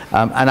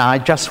 And I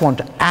just want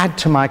to add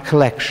to my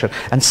collection.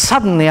 And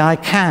suddenly I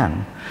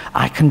can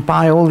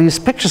buy all these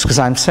pictures because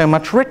I'm so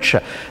much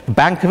richer. The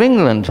Bank of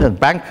England, the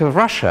Bank of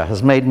Russia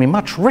has made me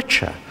much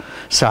richer.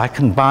 So I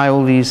can buy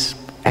all these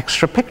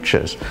extra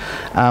pictures.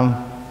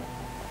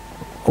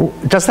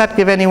 Does that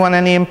give anyone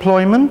any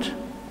employment?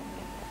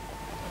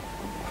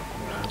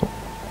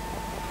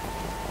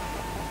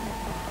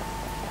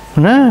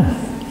 No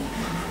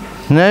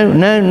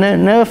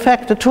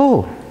effect at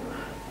all.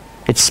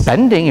 It's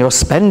spending, you're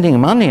spending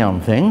money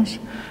on things,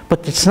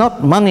 but it's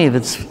not money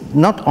that's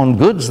not on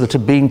goods that are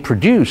being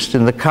produced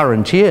in the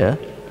current year.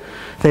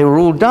 They were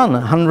all done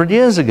 100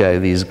 years ago,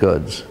 these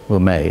goods were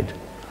made.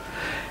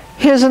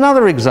 Here's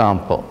another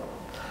example.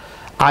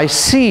 I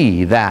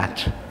see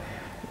that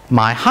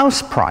my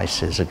house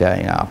prices are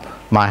going up.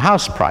 My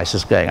house price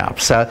is going up.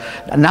 So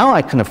now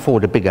I can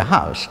afford a bigger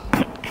house.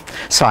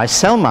 So I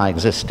sell my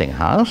existing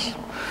house,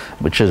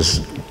 which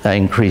has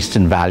increased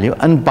in value,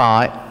 and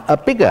buy a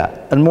bigger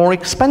and more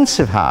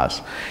expensive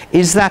house.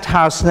 Is that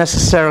house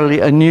necessarily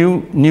a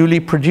newly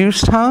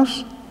produced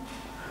house?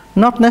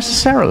 Not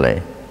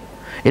necessarily.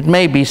 It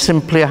may be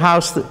simply a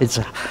house that it's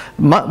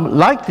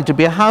likely to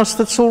be a house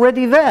that's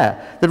already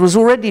there, that was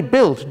already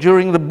built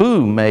during the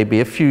boom maybe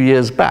a few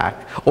years back,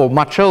 or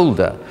much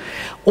older.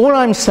 All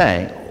I'm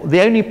saying,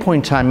 the only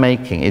point I'm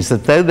making is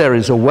that though there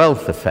is a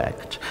wealth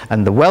effect,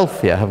 and the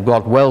wealthier have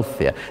got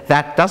wealthier,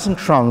 that doesn't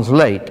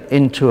translate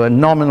into a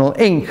nominal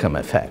income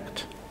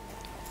effect.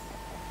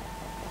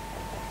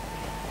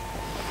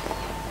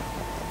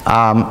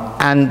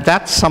 And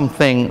that's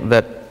something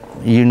that,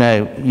 you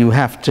know,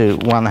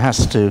 one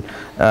has to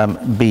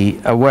be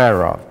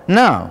aware of.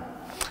 Now,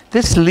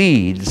 this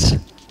leads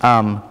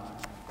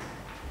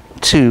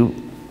to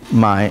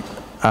my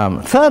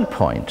third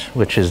point,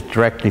 which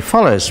directly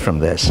follows from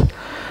this,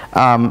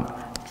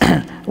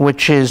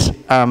 which is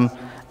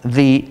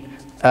the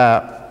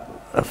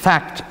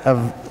fact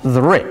of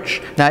the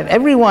rich. Now,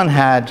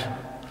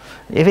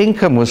 if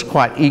income was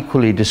quite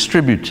equally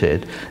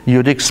distributed,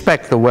 you'd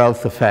expect the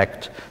wealth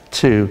effect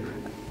to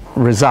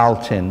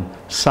result in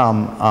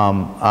some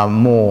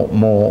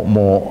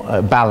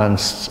more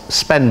balanced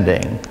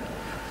spending.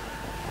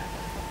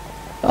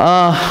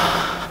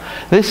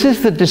 This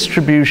is the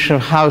distribution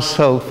of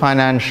household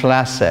financial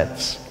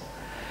assets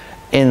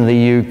in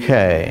the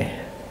UK.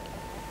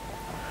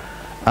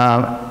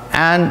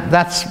 And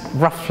that's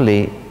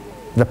roughly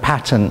the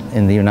pattern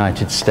in the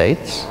United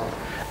States,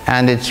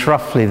 and it's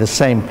roughly the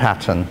same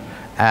pattern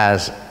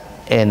as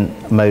in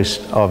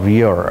most of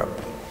Europe.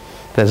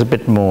 There's a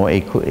bit more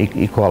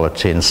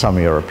equality in some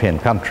European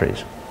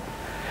countries.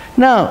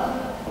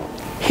 Now,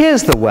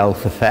 here's the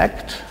wealth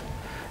effect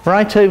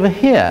right over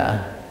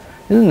here.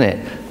 isn't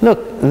it?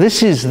 Look,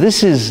 these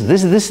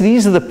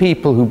are the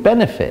people who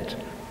benefit.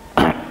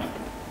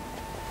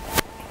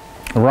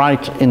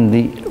 Right in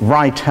the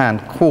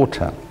right-hand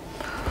quarter.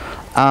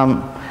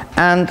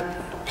 And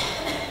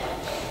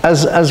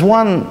as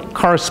one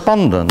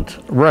correspondent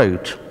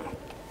wrote,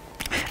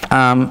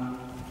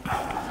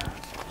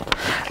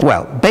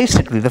 well,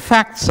 basically the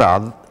facts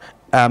are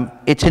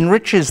it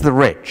enriches the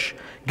rich,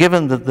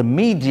 given that the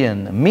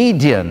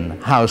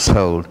median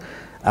household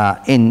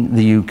in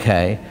the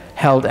UK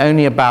held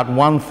only about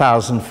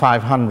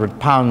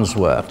 £1,500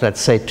 worth,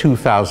 let's say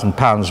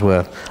 £2,000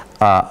 worth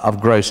of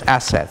gross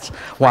assets,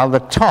 while the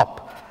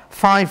top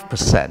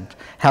 5%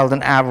 held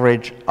an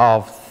average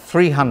of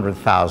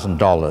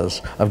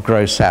 $300,000 of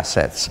gross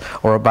assets,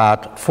 or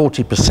about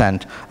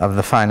 40% of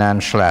the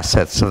financial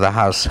assets of the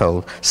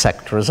household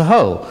sector as a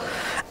whole.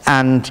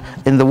 And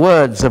in the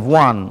words of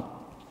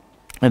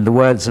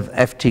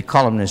FT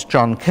columnist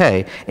John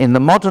Kay, in the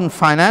modern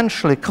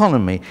financial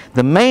economy,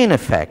 the main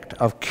effect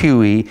of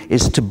QE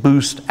is to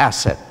boost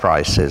asset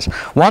prices.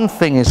 One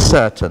thing is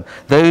certain,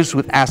 those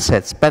with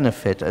assets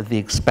benefit at the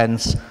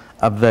expense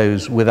of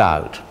those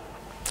without.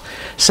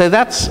 So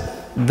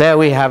there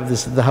we have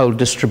the whole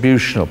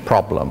distributional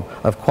problem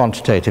of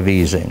quantitative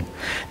easing.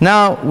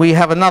 Now we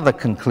have another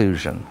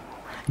conclusion,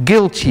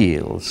 gilt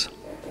yields.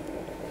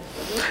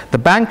 The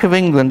Bank of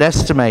England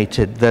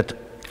estimated that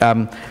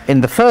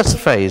in the first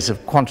phase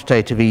of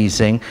quantitative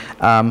easing,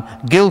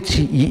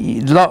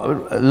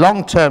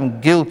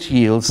 long-term gilt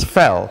yields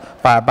fell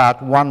by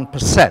about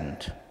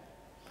 1%.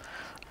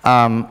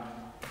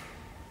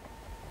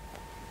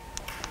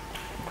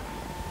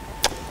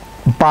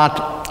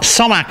 But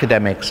some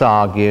academics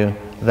argue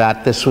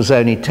that this was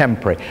only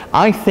temporary.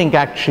 I think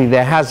actually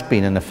there has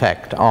been an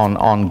effect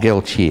on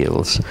gilt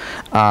yields,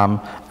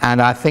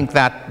 and I think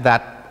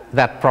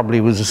that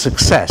probably was a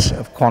success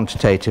of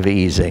quantitative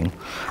easing.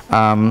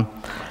 And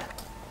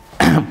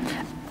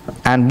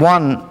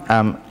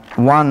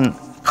one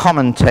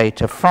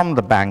commentator from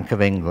the Bank of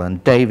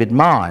England, David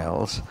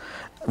Miles,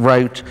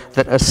 wrote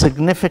that a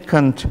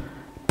significant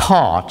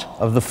part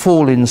of the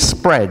fall in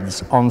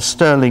spreads on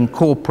sterling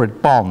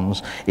corporate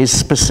bonds is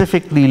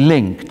specifically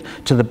linked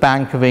to the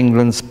Bank of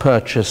England's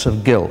purchase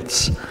of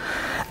gilts.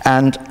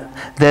 And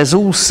there's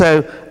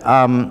also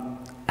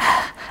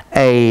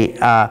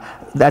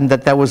and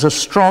that there was a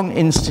strong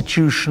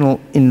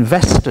institutional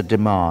investor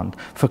demand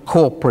for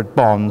corporate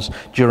bonds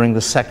during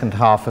the second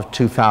half of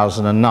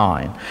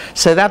 2009.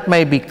 So that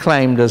may be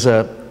claimed as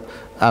a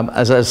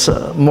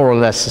more or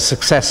less a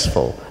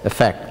successful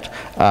effect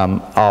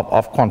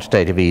of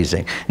quantitative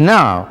easing.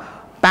 Now,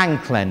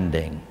 bank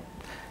lending.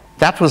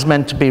 That was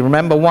meant to be,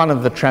 remember, one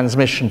of the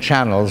transmission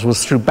channels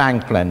was through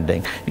bank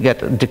lending. You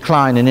get a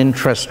decline in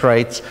interest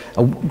rates,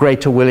 a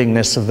greater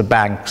willingness of the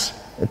banks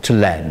to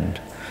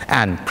lend,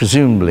 and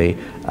presumably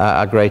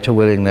a greater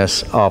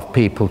willingness of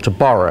people to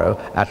borrow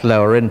at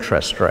lower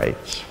interest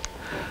rates.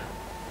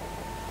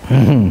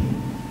 Bank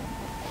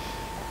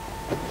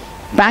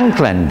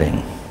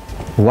lending.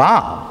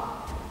 Wow.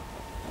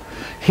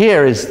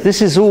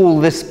 This is all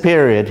this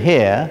period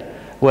here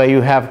where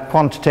you have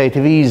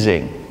quantitative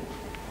easing.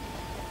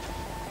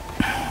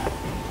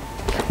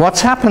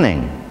 What's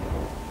happening?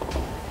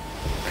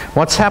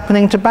 What's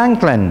happening to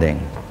bank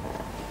lending?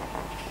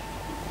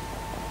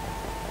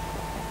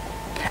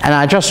 And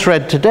I just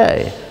read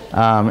today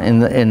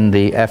in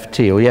the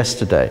FT, or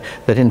yesterday,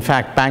 that in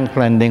fact bank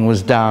lending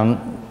was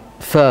down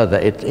further.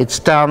 It's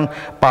down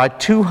by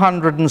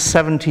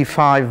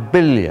 275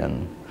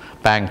 billion.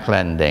 Bank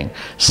lending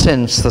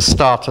since the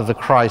start of the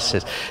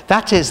crisis.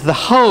 That is the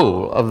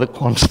whole of the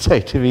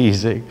quantitative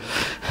easing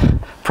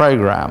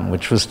program,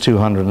 which was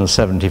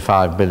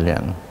 275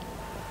 billion.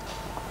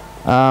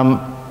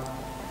 Now,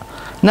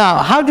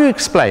 how do you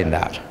explain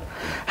that?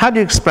 How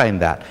do you explain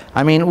that?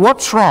 I mean,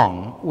 what's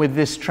wrong with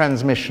this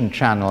transmission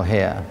channel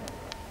here?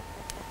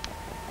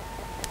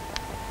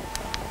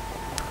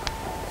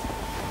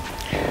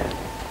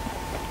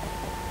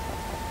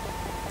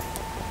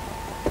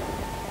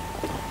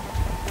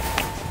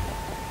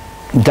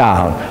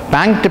 Down.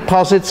 Bank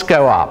deposits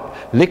go up.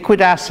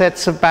 Liquid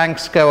assets of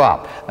banks go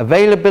up.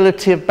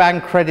 Availability of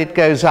bank credit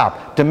goes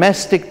up.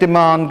 Domestic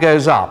demand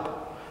goes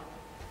up.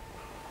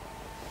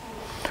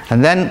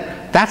 And then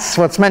that's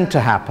what's meant to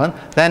happen.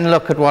 Then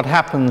look at what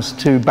happens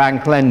to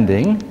bank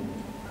lending.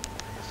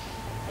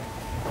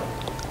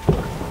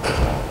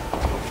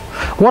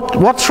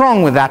 What's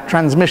wrong with that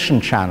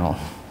transmission channel?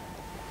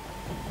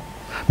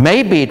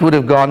 Maybe it would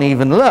have gone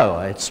even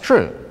lower, it's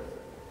true.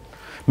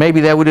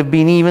 Maybe there would have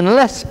been even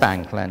less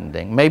bank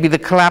lending. Maybe the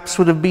collapse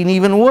would have been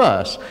even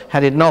worse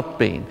had it not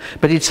been.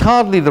 But it's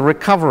hardly the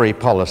recovery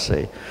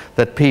policy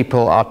that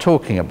people are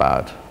talking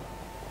about.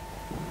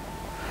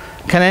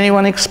 Can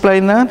anyone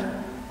explain that?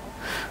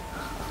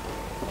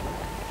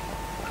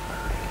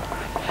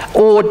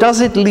 Or does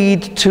it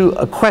lead to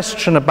a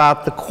question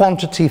about the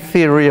quantity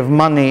theory of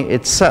money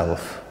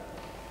itself?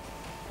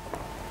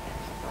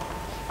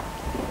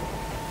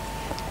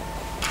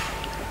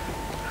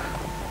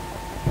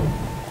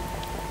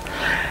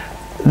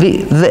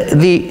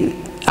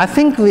 I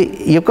think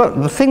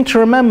the thing to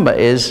remember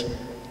is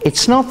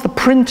it's not the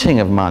printing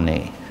of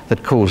money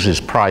that causes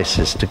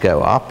prices to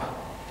go up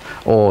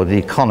or the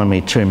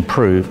economy to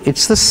improve.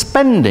 It's the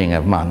spending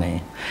of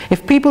money.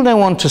 If people don't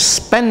want to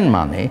spend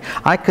money,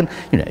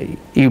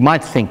 you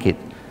might think it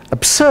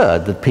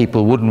absurd that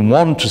people wouldn't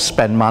want to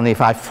spend money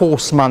if I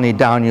force money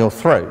down your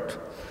throat,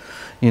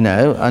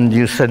 and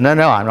you said, no,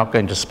 I'm not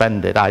going to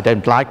spend it. I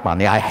don't like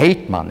money. I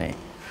hate money.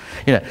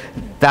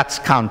 That's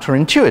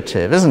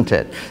counterintuitive, isn't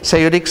it? So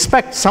you'd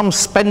expect some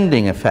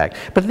spending effect.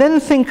 But then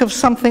think of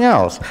something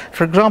else.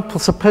 For example,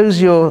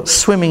 suppose you're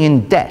swimming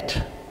in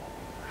debt.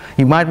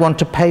 You might want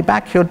to pay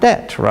back your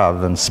debt rather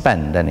than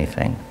spend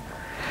anything.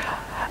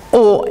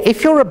 Or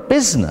if you're a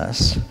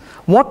business,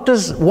 what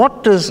does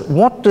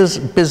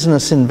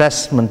business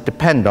investment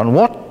depend on?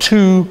 What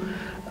two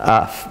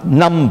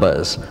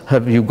numbers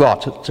have you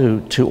got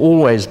to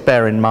always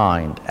bear in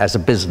mind as a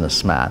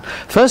businessman?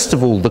 First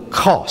of all, the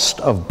cost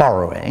of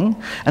borrowing,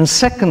 and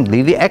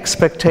secondly, the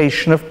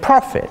expectation of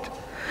profit.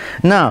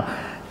 Now,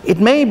 it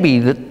may be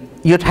that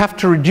you'd have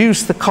to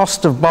reduce the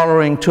cost of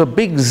borrowing to a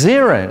big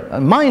zero,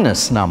 a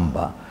minus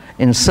number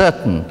in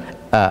certain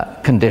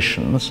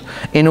conditions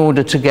in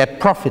order to get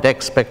profit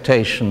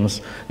expectations,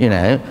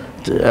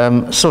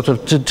 sort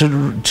of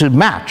to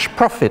match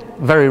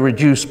very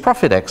reduced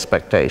profit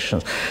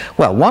expectations.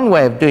 Well, one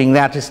way of doing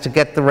that is to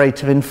get the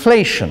rate of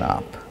inflation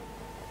up.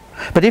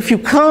 But if you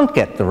can't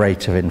get the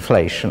rate of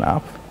inflation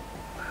up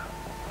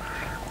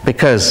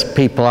because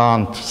people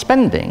aren't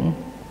spending,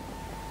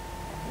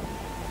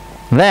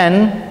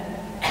 then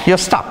you're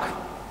stuck.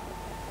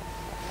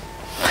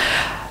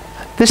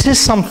 This is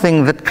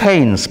something that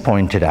Keynes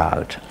pointed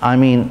out.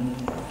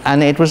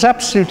 And it was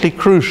absolutely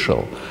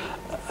crucial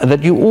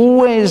that you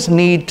always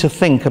need to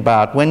think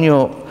about when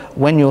you're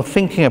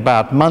thinking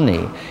about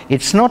money,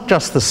 it's not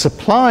just the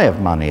supply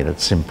of money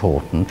that's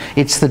important,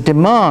 it's the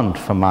demand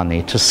for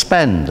money to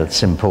spend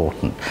that's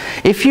important.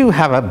 If you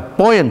have a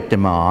buoyant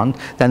demand,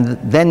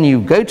 then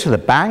you go to the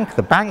bank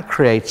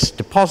creates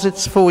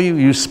deposits for you,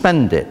 you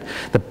spend it.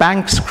 The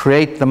banks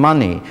create the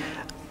money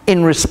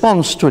in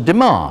response to a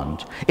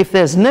demand. If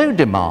there's no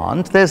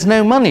demand, there's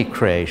no money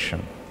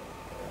creation.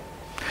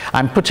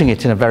 I'm putting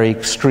it in a very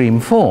extreme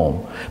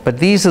form, but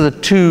these are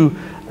the two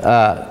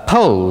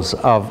poles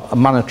of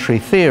monetary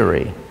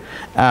theory.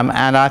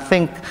 And I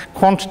think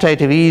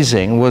quantitative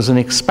easing was an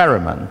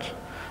experiment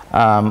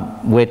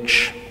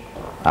which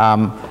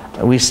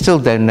we still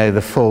don't know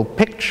the full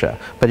picture,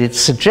 but it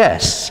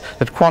suggests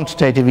that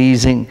quantitative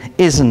easing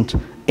isn't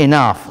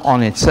enough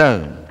on its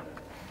own.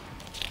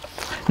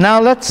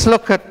 Now let's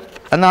look at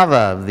another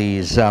of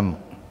these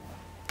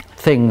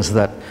things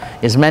that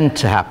is meant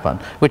to happen,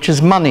 which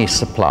is money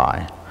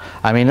supply.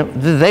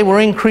 They were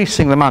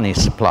increasing the money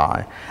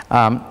supply.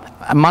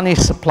 Money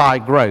supply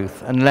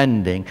growth and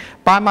lending.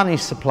 By money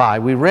supply,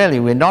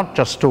 we're not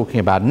just talking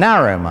about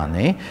narrow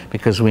money,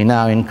 because we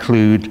now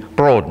include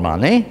broad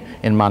money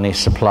in money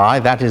supply.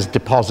 That is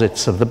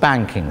deposits of the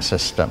banking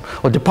system,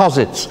 or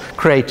deposits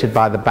created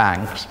by the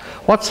banks.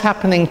 What's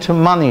happening to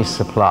money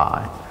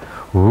supply?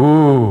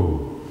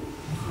 Ooh.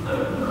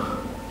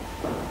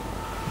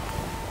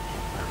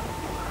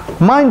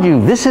 Mind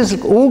you, this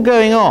is all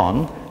going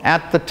on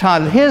at the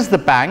time. Here's the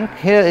bank.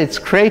 Here it's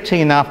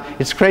creating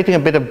a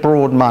bit of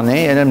broad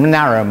money, and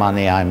narrow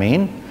money,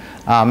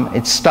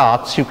 it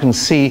starts, you can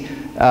see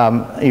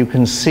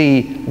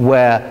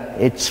where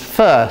it's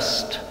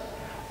first,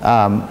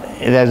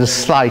 there's a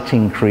slight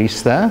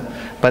increase there,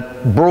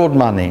 but broad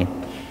money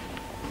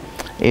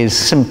is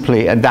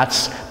simply, and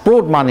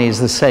broad money is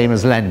the same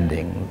as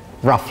lending,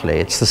 roughly.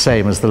 It's the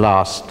same as the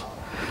last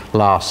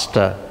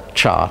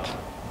chart.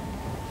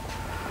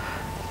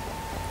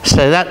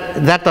 So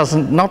that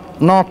doesn't and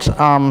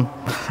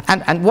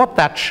what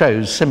that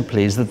shows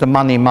simply is that the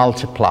money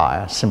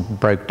multiplier simply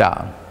broke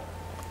down.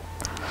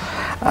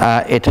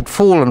 It had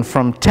fallen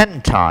from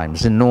 10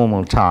 times in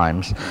normal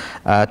times to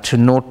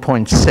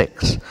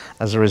 0.6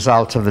 as a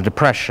result of the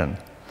depression.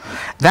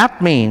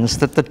 That means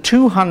that the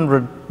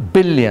 200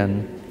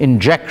 billion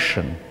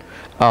injection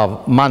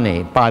of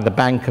money by the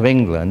Bank of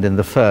England in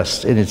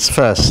its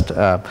first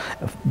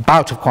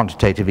bout of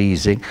quantitative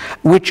easing,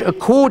 which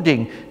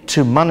according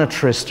to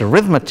monetarist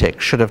arithmetic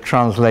should have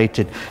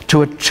translated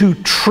to a 2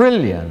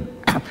 trillion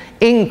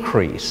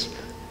increase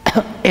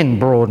in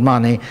broad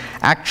money,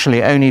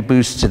 actually only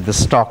boosted the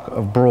stock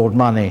of broad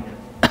money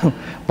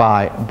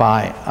by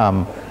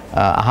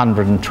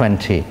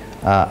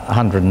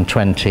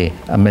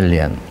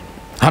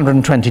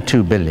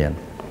 122 billion.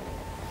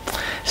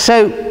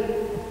 So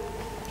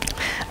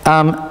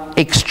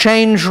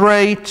exchange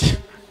rate,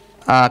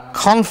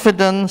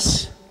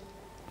 confidence,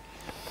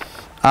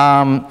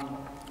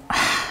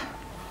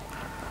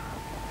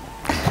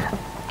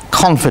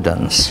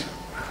 confidence.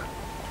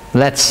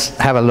 Let's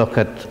have a look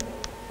at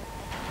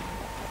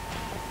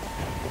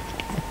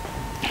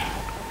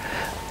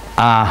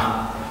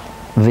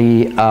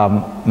the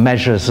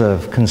measures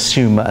of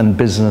consumer and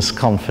business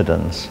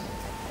confidence.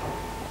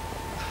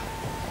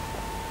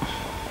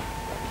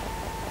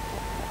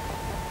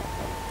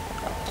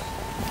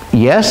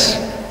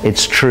 Yes,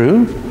 it's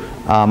true.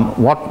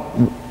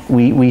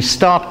 We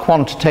start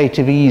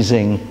quantitative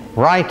easing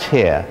right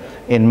here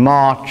in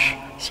March.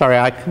 Sorry,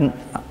 I can,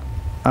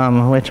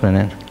 wait a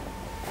minute.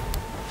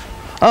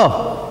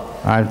 Oh,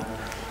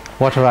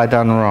 what have I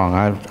done wrong?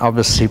 I've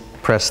obviously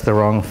pressed the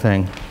wrong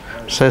thing.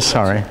 So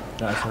sorry.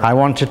 I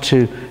wanted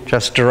to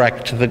just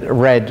direct the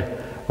red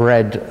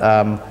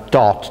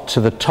dot to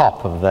the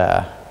top of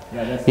there.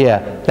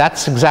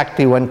 That's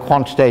exactly when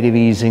quantitative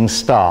easing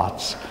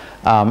starts.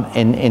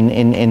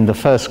 In the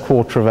first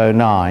quarter of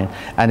 2009,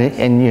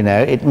 and you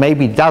know, it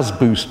maybe does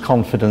boost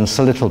confidence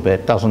a little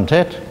bit, doesn't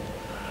it?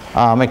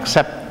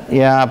 Except,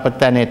 yeah, but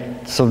then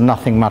it sort of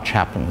nothing much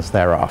happens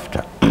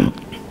thereafter.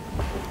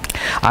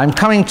 I'm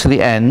coming to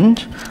the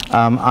end.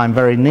 I'm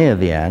very near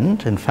the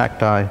end. In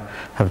fact, I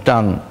have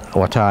done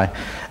what I.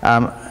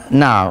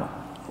 Now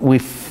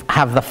we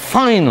have the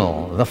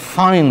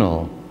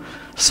final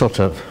sort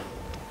of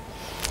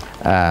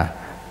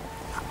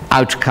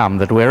outcome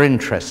that we're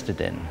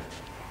interested in.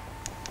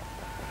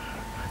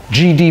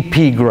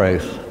 GDP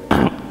growth.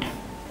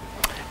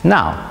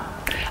 Now,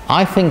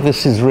 I think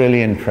this is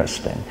really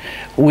interesting.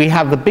 We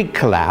have the big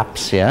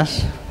collapse,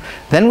 yes.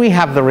 Then we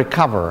have the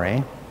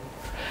recovery.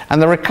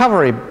 And the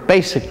recovery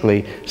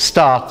basically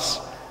starts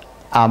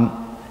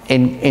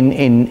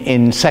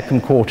in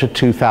second quarter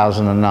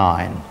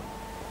 2009.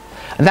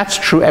 And that's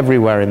true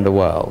everywhere in the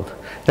world.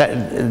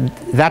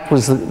 That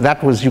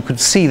was, you could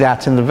see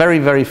that in the very,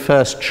 very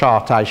first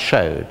chart I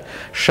showed,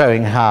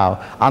 showing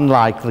how,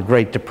 unlike the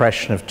Great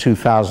Depression of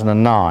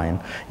 2009,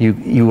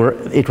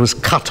 it was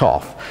cut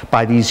off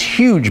by these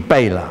huge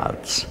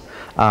bailouts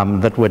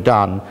that were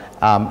done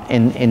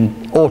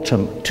in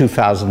autumn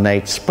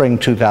 2008, spring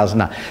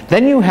 2009.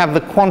 Then you have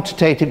the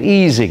quantitative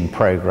easing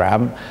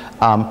program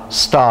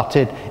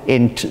started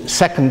in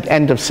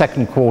end of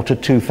second quarter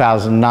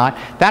 2009.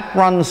 That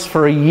runs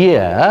for a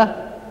year.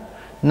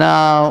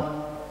 Now,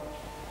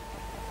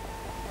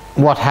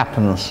 what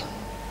happens?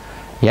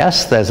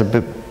 Yes,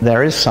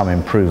 there is some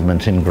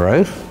improvement in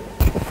growth,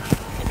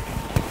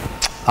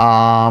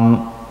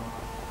 but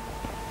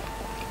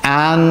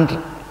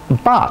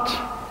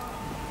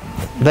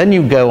then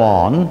you go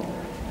on,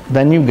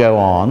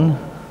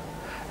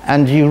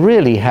 and you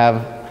really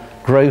have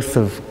growth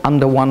of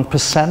under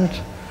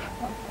 1%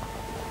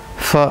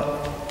 for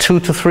 2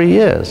 to 3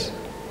 years.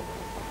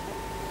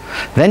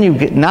 Then you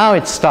get, now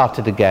it's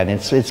started again.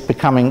 It's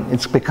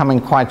becoming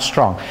quite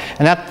strong.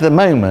 And at the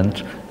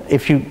moment,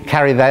 if you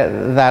carry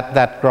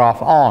that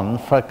graph on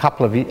for a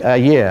couple of a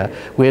year,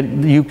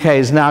 the UK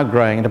is now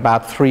growing at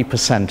about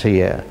 3% a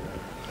year.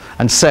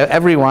 And so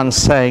everyone's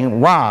saying,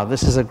 wow,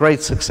 this is a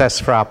great success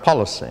for our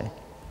policy.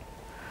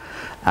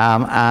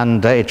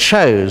 And it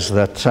shows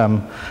that,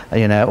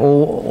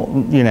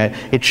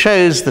 it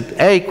shows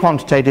that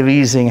quantitative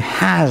easing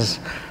has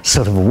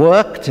sort of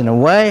worked in a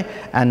way,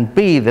 and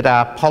B, that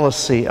our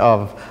policy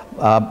of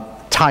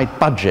tight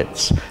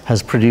budgets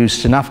has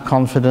produced enough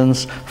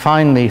confidence,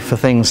 finally, for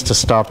things to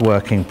start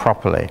working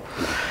properly.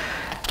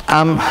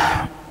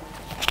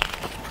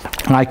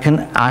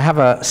 I have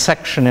a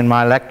section in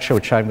my lecture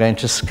which I'm going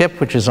to skip,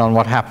 which is on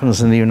what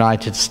happens in the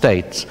United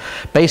States.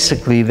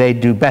 Basically, they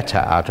do better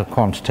out of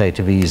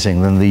quantitative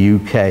easing than the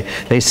UK.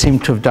 They seem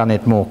to have done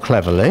it more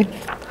cleverly.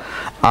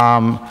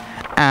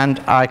 And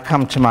I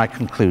come to my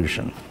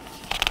conclusion.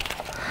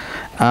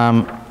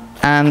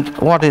 And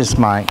what is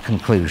my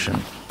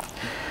conclusion?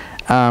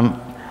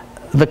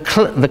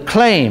 The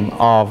claim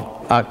of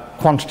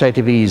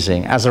quantitative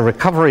easing as a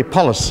recovery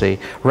policy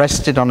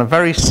rested on a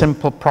very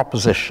simple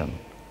proposition.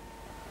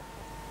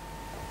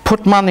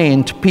 Put money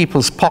into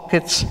people's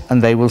pockets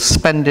and they will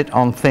spend it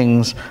on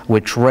things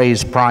which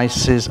raise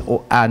prices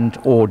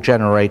or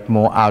generate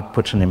more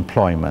output and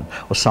employment,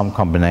 or some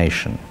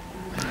combination.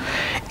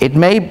 It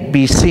may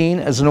be seen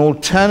as an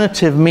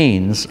alternative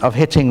means of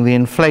hitting the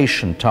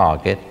inflation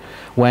target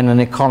when an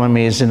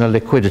economy is in a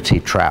liquidity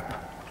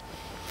trap.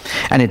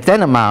 And it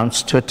then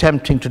amounts to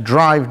attempting to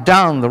drive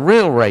down the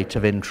real rate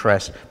of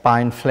interest by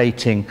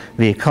inflating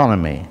the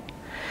economy.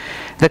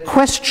 The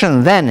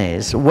question then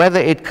is whether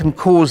it can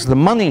cause the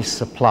money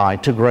supply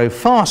to grow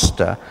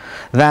faster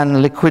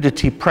than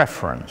liquidity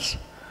preference,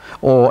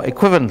 or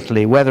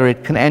equivalently, whether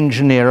it can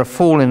engineer a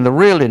fall in the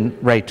real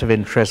rate of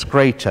interest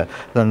greater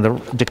than the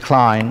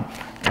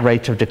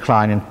rate of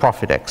decline in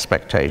profit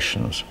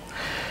expectations.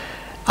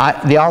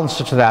 The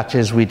answer to that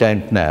is we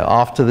don't know.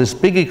 After this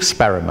big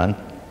experiment,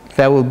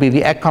 there will be,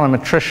 the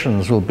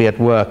econometricians will be at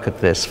work at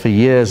this for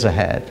years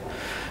ahead,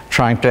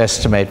 trying to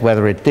estimate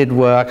whether it did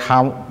work,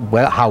 how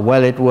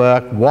well it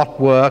worked, what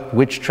worked,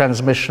 which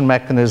transmission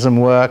mechanism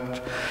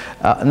worked,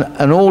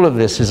 and all of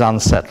this is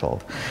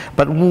unsettled.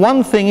 But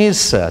one thing is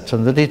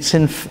certain, that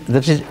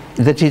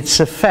its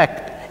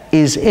effect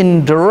is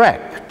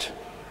indirect.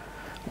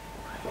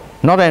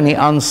 Not only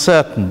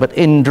uncertain, but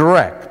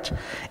indirect.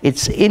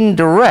 It's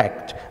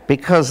indirect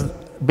because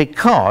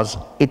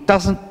it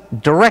doesn't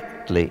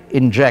directly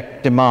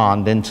inject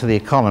demand into the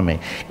economy.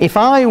 If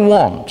I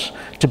want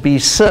to be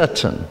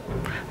certain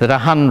that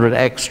 100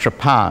 extra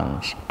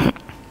pounds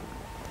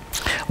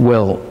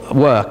will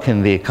work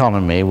in the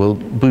economy, will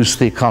boost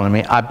the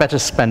economy, I better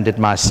spend it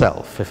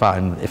myself if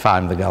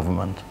I'm the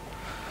government.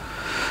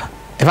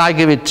 If I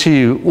give it to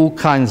you, all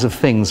kinds of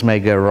things may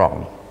go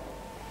wrong.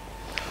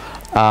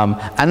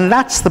 And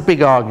that's the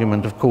big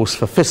argument, of course,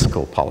 for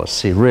fiscal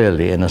policy,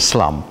 really, in a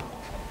slump.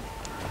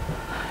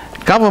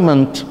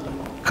 Government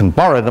can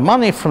borrow the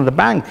money from the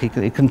bank.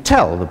 It can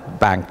tell the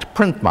bank to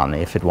print money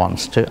if it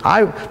wants to.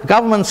 The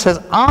government says,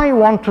 I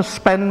want to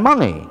spend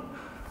money,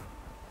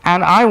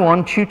 and I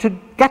want you to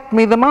get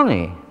me the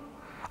money.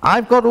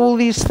 I've got all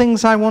these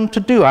things I want to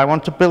do. I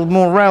want to build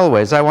more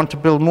railways. I want to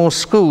build more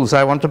schools.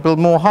 I want to build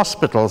more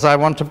hospitals. I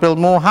want to build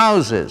more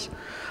houses.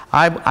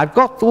 I've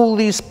got all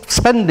these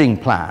spending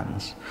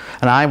plans,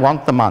 and I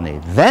want the money.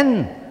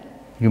 Then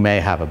you may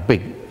have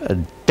a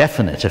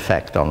definite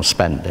effect on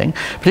spending.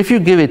 But if you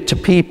give it to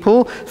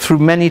people through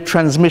many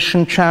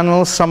transmission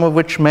channels, some of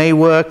which may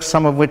work,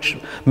 some of which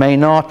may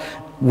not,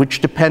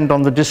 which depend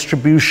on the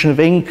distribution of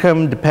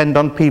income, depend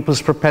on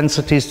people's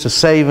propensities to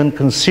save and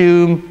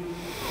consume,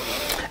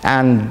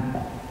 and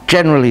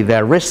generally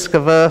they're risk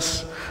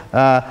averse,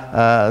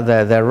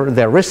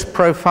 their risk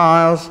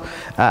profiles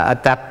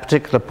at that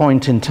particular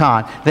point in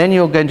time, then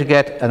you're going to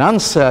get an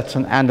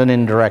uncertain and an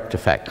indirect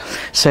effect.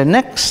 So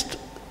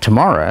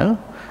tomorrow,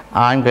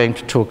 I'm going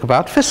to talk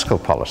about fiscal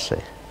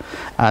policy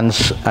and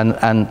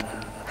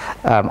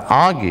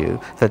argue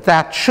that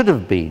that should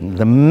have been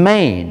the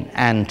main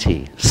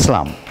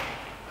anti-slump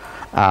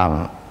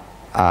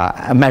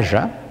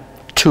measure,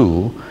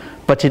 tool,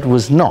 but it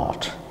was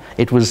not.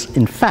 It was,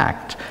 in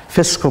fact,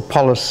 fiscal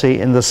policy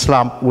in the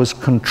slump was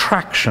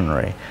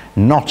contractionary,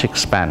 not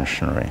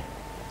expansionary.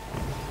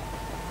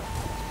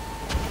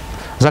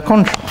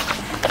 Закончил.